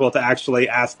people to actually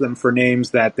ask them for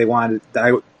names that they wanted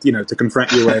to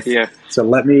confront you with. Yeah. So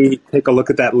let me take a look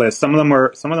at that list. Some of them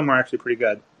were actually pretty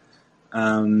good.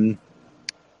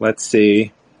 Let's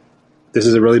see. This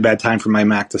is a really bad time for my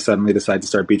Mac to suddenly decide to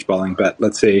start beach balling, but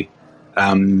let's see.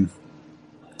 Let's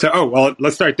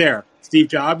start there. Steve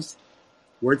Jobs,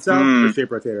 word cell or shape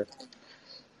rotator?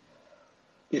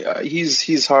 Yeah,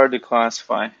 he's hard to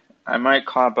classify. I might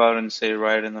cop out and say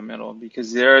right in the middle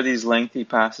because there are these lengthy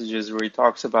passages where he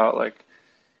talks about like,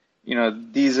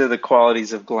 these are the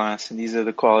qualities of glass and these are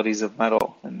the qualities of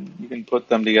metal, and you can put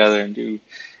them together and do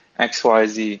X, Y,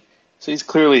 Z. So he's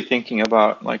clearly thinking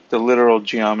about like the literal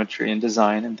geometry and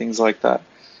design and things like that.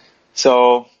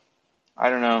 So I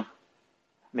don't know.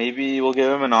 Maybe we'll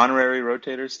give him an honorary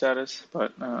rotator status,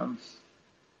 but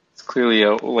it's clearly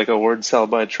like a word cell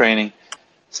by training.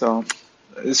 So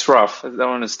it's rough. That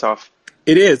one is tough.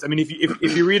 It is. I mean,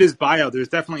 if you read his bio, there's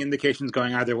definitely indications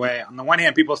going either way. On the one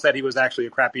hand, people said he was actually a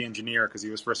crappy engineer because he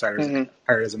was first hired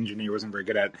as an engineer, wasn't very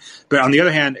good at it. But on the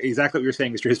other hand, exactly what you're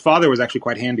saying is true. His father was actually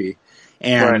quite handy.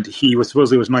 and Right. he was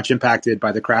supposedly was much impacted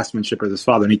by the craftsmanship of his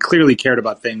father, and he clearly cared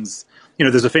about things.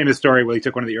 There's a famous story where he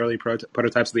took one of the early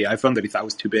prototypes of the iPhone that he thought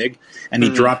was too big, and he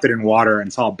Mm-hmm. dropped it in water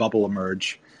and saw a bubble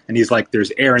emerge. And he's like,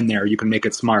 "There's air in there. You can make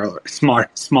it smaller. Come back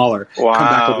with a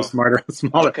Wow. smaller."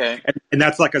 Okay. And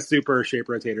that's like a super shape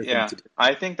rotator thing Yeah. to do.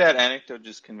 I think that anecdote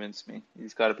just convinced me.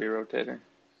 He's got to be a rotator.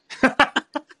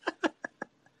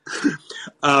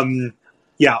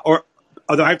 Yeah. Or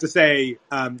although I have to say,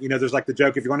 there's like the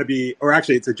joke, if you want to be, or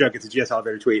actually it's a joke. It's a GS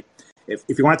Elevator tweet. If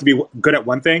you want to be good at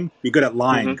one thing, be good at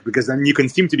lying, Mm-hmm. because then you can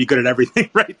seem to be good at everything,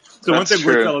 right? So one That's thing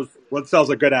true. wordcels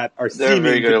are good at are They're very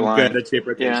seeming good to at be good lying. at shape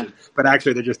Yeah. rotation, but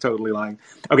actually they're just totally lying.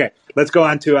 Okay, let's go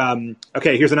on to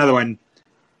okay, here's another one.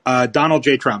 Donald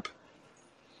J. Trump.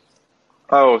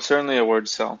 Oh, certainly a word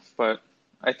cell, but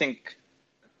I think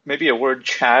maybe a word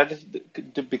Chad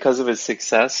because of his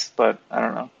success, but I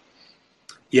don't know.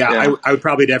 Yeah, Yeah. I would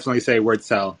probably definitely say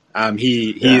wordcell.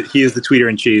 He Yeah. is the tweeter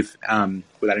in chief,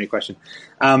 without any question.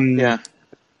 Yeah.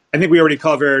 I think we already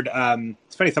covered.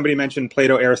 It's funny, somebody mentioned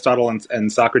Plato, Aristotle,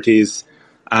 and Socrates.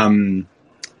 What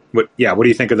do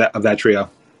you think of that trio?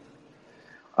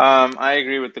 I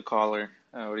agree with the caller,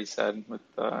 what he said with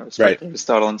respect Right. to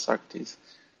Aristotle and Socrates.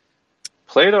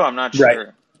 Plato, I'm not Right.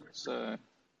 sure. So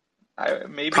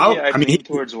maybe I I'd mean, lean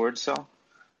towards word cell.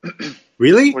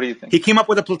 really? What do you think? He came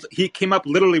up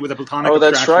literally with a Platonic Oh,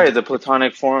 that's abstraction, right. The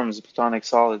Platonic forms, the Platonic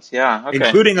solids. Yeah. Okay.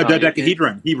 including a No,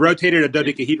 dodecahedron. He rotated a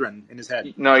dodecahedron in his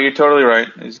head. no, you're totally right.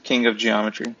 He's king of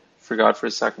geometry. Forgot for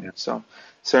a second. Yeah. So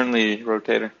certainly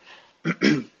rotator.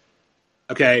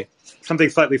 Okay, something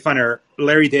slightly funner.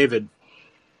 Larry David.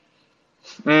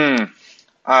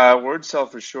 Word cell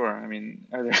for sure. I mean,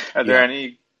 are there Yeah.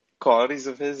 any qualities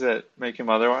of his that make him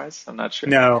otherwise? I'm not sure.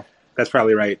 No, that's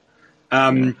probably right.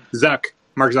 Yeah.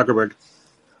 Mark Zuckerberg.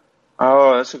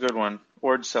 Oh, that's a good one.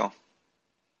 Word cell.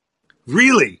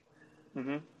 Really?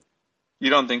 You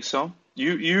don't think so?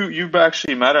 You've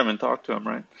actually met him and talked to him,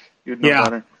 right? You'd know Yeah.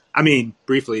 better. I mean,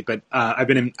 briefly, but I've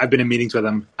been in meetings with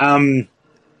him.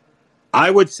 I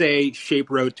would say shape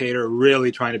rotator,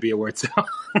 really trying to be a word cell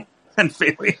and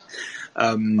failing.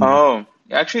 Oh,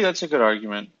 actually, that's a good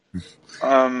argument.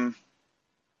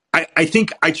 I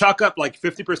think I chalk up like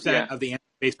 50% Yeah, of the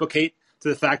Facebook hate to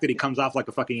the fact that he comes off like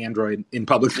a fucking android in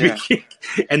public yeah, speaking,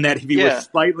 and that if he was yeah.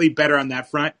 slightly better on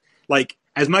that front, like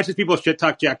as much as people shit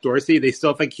talk Jack Dorsey, they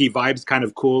still think he vibes kind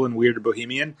of cool and weird and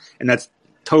bohemian, and that's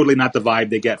totally not the vibe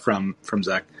they get from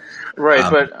Zach.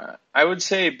 Right, but I would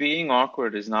say being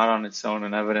awkward is not on its own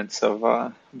an evidence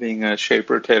of being a shape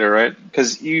rotator, right?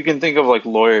 Because you can think of like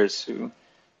lawyers who,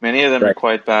 many of them are Right.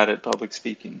 quite bad at public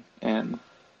speaking, and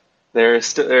they're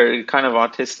kind of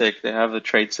autistic. They have the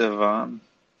traits of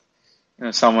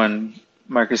someone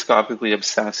microscopically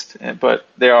obsessed, but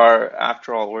they are,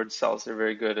 after all, word cells. They're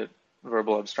very good at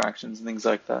verbal abstractions and things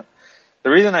like that. The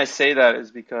reason I say that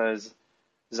is because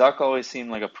Zuck always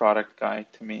seemed like a product guy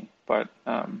to me, but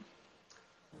one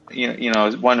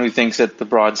who thinks at the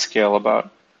broad scale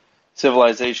about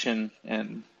civilization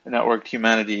and networked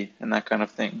humanity and that kind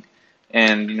of thing.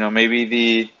 And maybe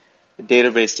the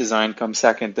database design comes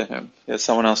second to him. He has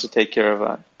someone else to take care of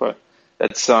that. But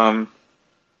that's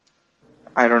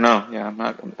I don't know. Yeah,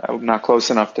 I'm not close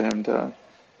enough to him to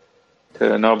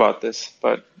know about this,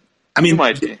 but I you mean,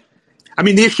 might be.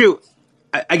 the issue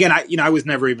again. I was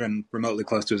never even remotely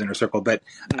close to his inner circle, but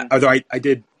although I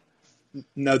did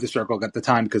know the circle at the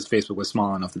time because Facebook was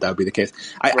small enough that would be the case.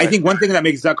 I Right. think one thing that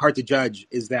makes Zuck hard to judge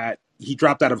is that he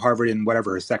dropped out of Harvard in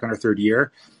whatever his second or third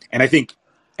year, and I think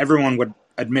everyone would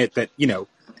admit that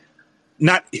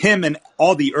not him and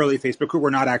all the early Facebook crew were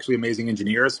not actually amazing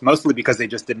engineers, mostly because they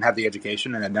just didn't have the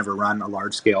education and had never run a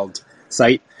large-scaled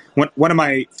site. One of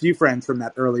my few friends from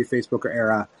that early Facebook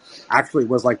era actually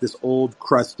was like this old,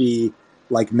 crusty,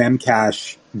 like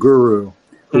Memcache guru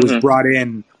who was brought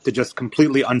in to just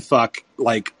completely unfuck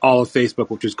like all of Facebook,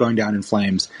 which was going down in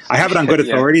flames. I have it on good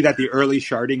authority that the early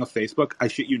sharding of Facebook, I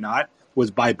shit you not, was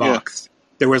by box.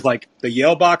 There was like the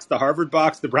Yale box, the Harvard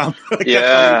box, the Brown box. That's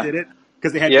how they did it.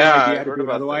 Because they had no idea how to do it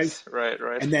otherwise. This. Right.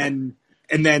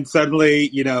 And then suddenly,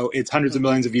 it's hundreds of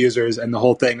millions of users and the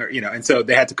whole thing, and so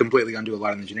they had to completely undo a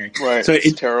lot of engineering. Right. So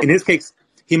it's terrible. In his case,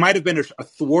 he might have been a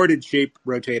thwarted shape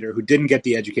rotator who didn't get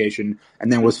the education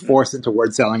and then was forced into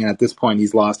word selling. And at this point,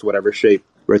 he's lost whatever shape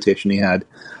rotation he had.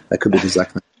 That could be the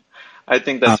Zuckman. I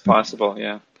think that's possible.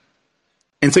 Yeah.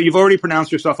 And so you've already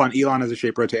pronounced yourself on Elon as a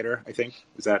shape rotator, I think.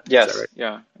 Is that right?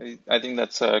 Yeah. I think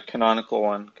that's a canonical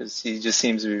one because he just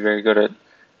seems to be very good at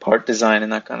part design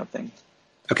and that kind of thing.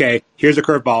 Okay, here's a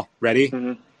curveball. Ready?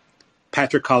 Mm-hmm.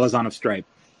 Patrick Collison of Stripe.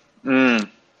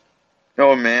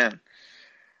 Oh, man.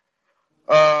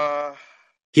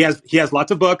 He has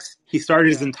lots of books. He started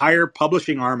his entire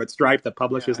publishing arm at Stripe that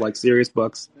publishes like serious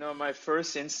books. No, my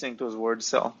first instinct was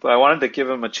wordcell, but I wanted to give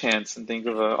him a chance and think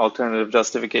of an alternative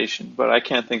justification, but I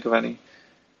can't think of any.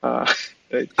 I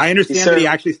understand that he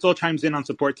actually still chimes in on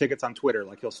support tickets on Twitter.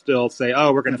 Like he'll still say,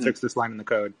 "Oh, we're going to fix this line in the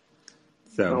code."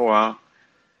 So. Oh wow.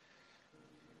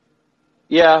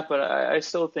 Yeah, but I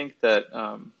still think that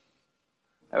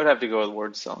I would have to go with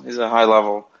wordcell. He's a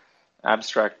high-level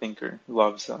abstract thinker who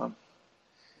loves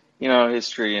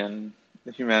history and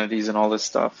the humanities and all this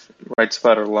stuff. He writes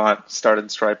about it a lot.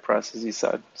 Started Stripe Press, as he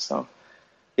said. So,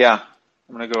 yeah,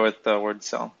 I'm gonna go with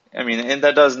wordcell. I mean, and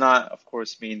that does not, of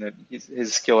course, mean that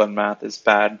his skill in math is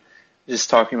bad. Just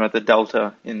talking about the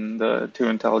delta in the two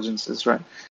intelligences, right?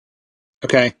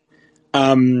 Okay.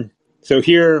 So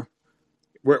here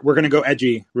we're going to go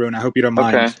edgy, Rune. I hope you don't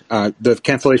mind. Okay. The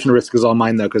cancellation risk is all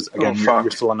mine though, because again,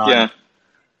 you're still anonymous.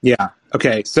 Yeah.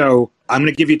 Okay. So I'm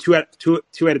going to give you two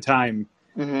at a time,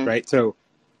 right? So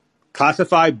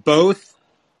classify both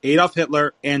Adolf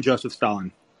Hitler and Joseph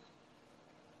Stalin.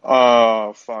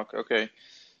 Oh fuck. Okay.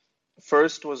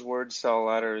 First was wordcell,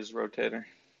 latter is rotator.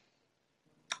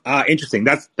 Interesting.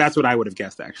 That's what I would have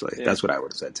guessed, actually. Yeah. That's what I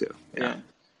would have said too. Yeah.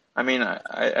 I mean,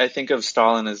 I think of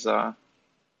Stalin as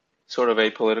sort of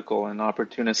apolitical and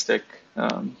opportunistic,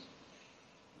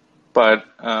 but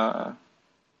I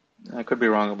could be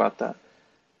wrong about that.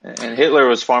 And Hitler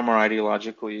was far more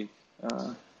ideologically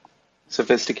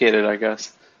sophisticated, I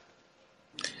guess.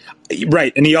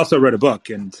 Right, and he also wrote a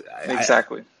book, and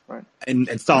exactly right.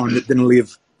 And Stalin didn't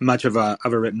leave much of a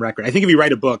written record. I think if you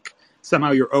write a book,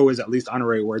 somehow you're always at least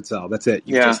honorary wordcell. That's it.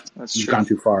 You've gone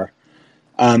too far.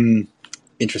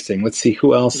 Interesting. Let's see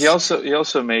who else. He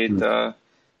also made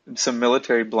some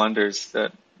military blunders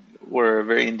that were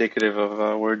very indicative of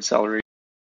wordcell.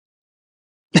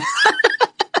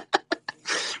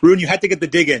 Rune, you had to get the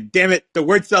dig in. Damn it, the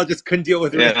wordcell just couldn't deal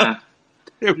with it. Yeah.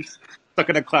 They were stuck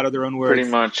in a cloud of their own words. Pretty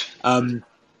much.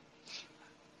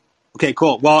 Okay,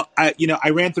 cool. Well, I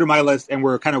ran through my list, and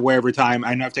we're kind of way over time.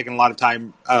 I know I've taken a lot of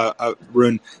time,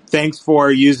 Rune. Thanks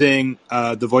for using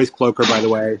the voice cloaker, by the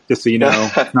way, just so you know.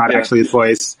 It's not actually his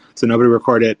voice, so nobody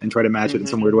record it and try to match it in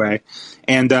some weird way.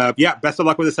 And, best of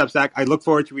luck with the Substack. I look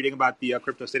forward to reading about the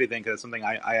Crypto City thing, because it's something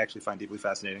I actually find deeply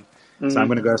fascinating. So I'm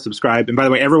going to go subscribe. And by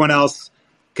the way, everyone else,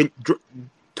 can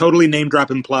totally name drop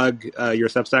and plug your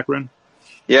Substack, Rune?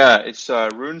 Yeah, it's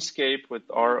RuneScape with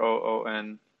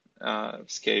ROON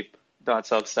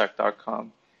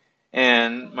scape.substack.com.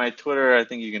 And my Twitter, I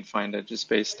think you can find it just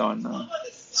based on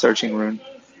searching Rune.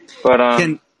 But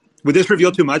would this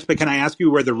reveal too much? But can I ask you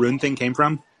where the Rune thing came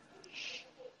from?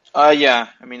 Yeah.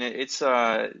 I mean, it's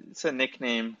a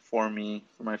nickname for me,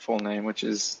 for my full name, which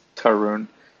is Tarun.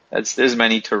 There's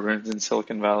many Taruns in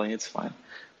Silicon Valley. It's fine.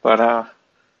 But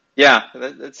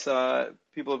that's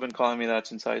people have been calling me that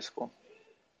since high school.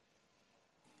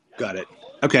 Got it.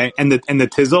 Okay, and the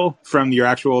Tizzle from your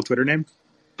actual Twitter name?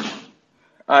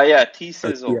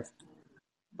 T-Sizzle.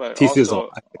 But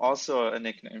T-Sizzle. also a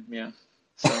nickname, yeah.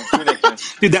 So two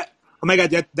nicknames. Dude, oh my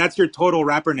God, that's your total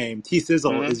rapper name.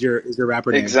 T-Sizzle is your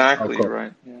rapper name. Exactly, cool.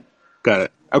 Right. Yeah. Got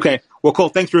it. Okay. Well, cool.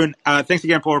 Thanks, Rune. Thanks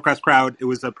again, Pull Request Crowd. It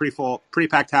was a pretty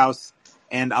packed house,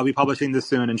 and I'll be publishing this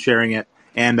soon and sharing it.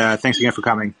 And thanks again for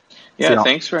coming. Yeah,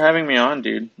 thanks for having me on,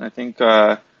 dude. I think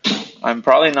I'm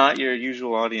probably not your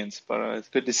usual audience, but it's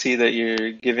good to see that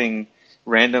you're giving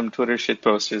random Twitter shit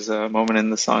posters a moment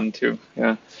in the sun too.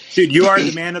 Yeah, dude, you are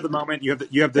the man of the moment. You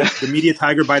have the media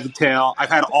tiger by the tail. I've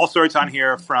had all sorts on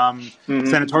here, from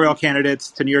senatorial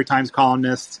candidates to New York Times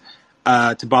columnists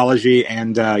to Balaji,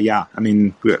 and I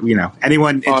mean,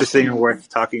 anyone interesting and worth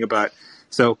talking about.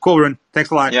 So cool, Rune.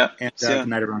 Thanks a lot. Yeah, and good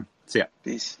night, everyone. See ya.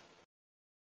 Peace.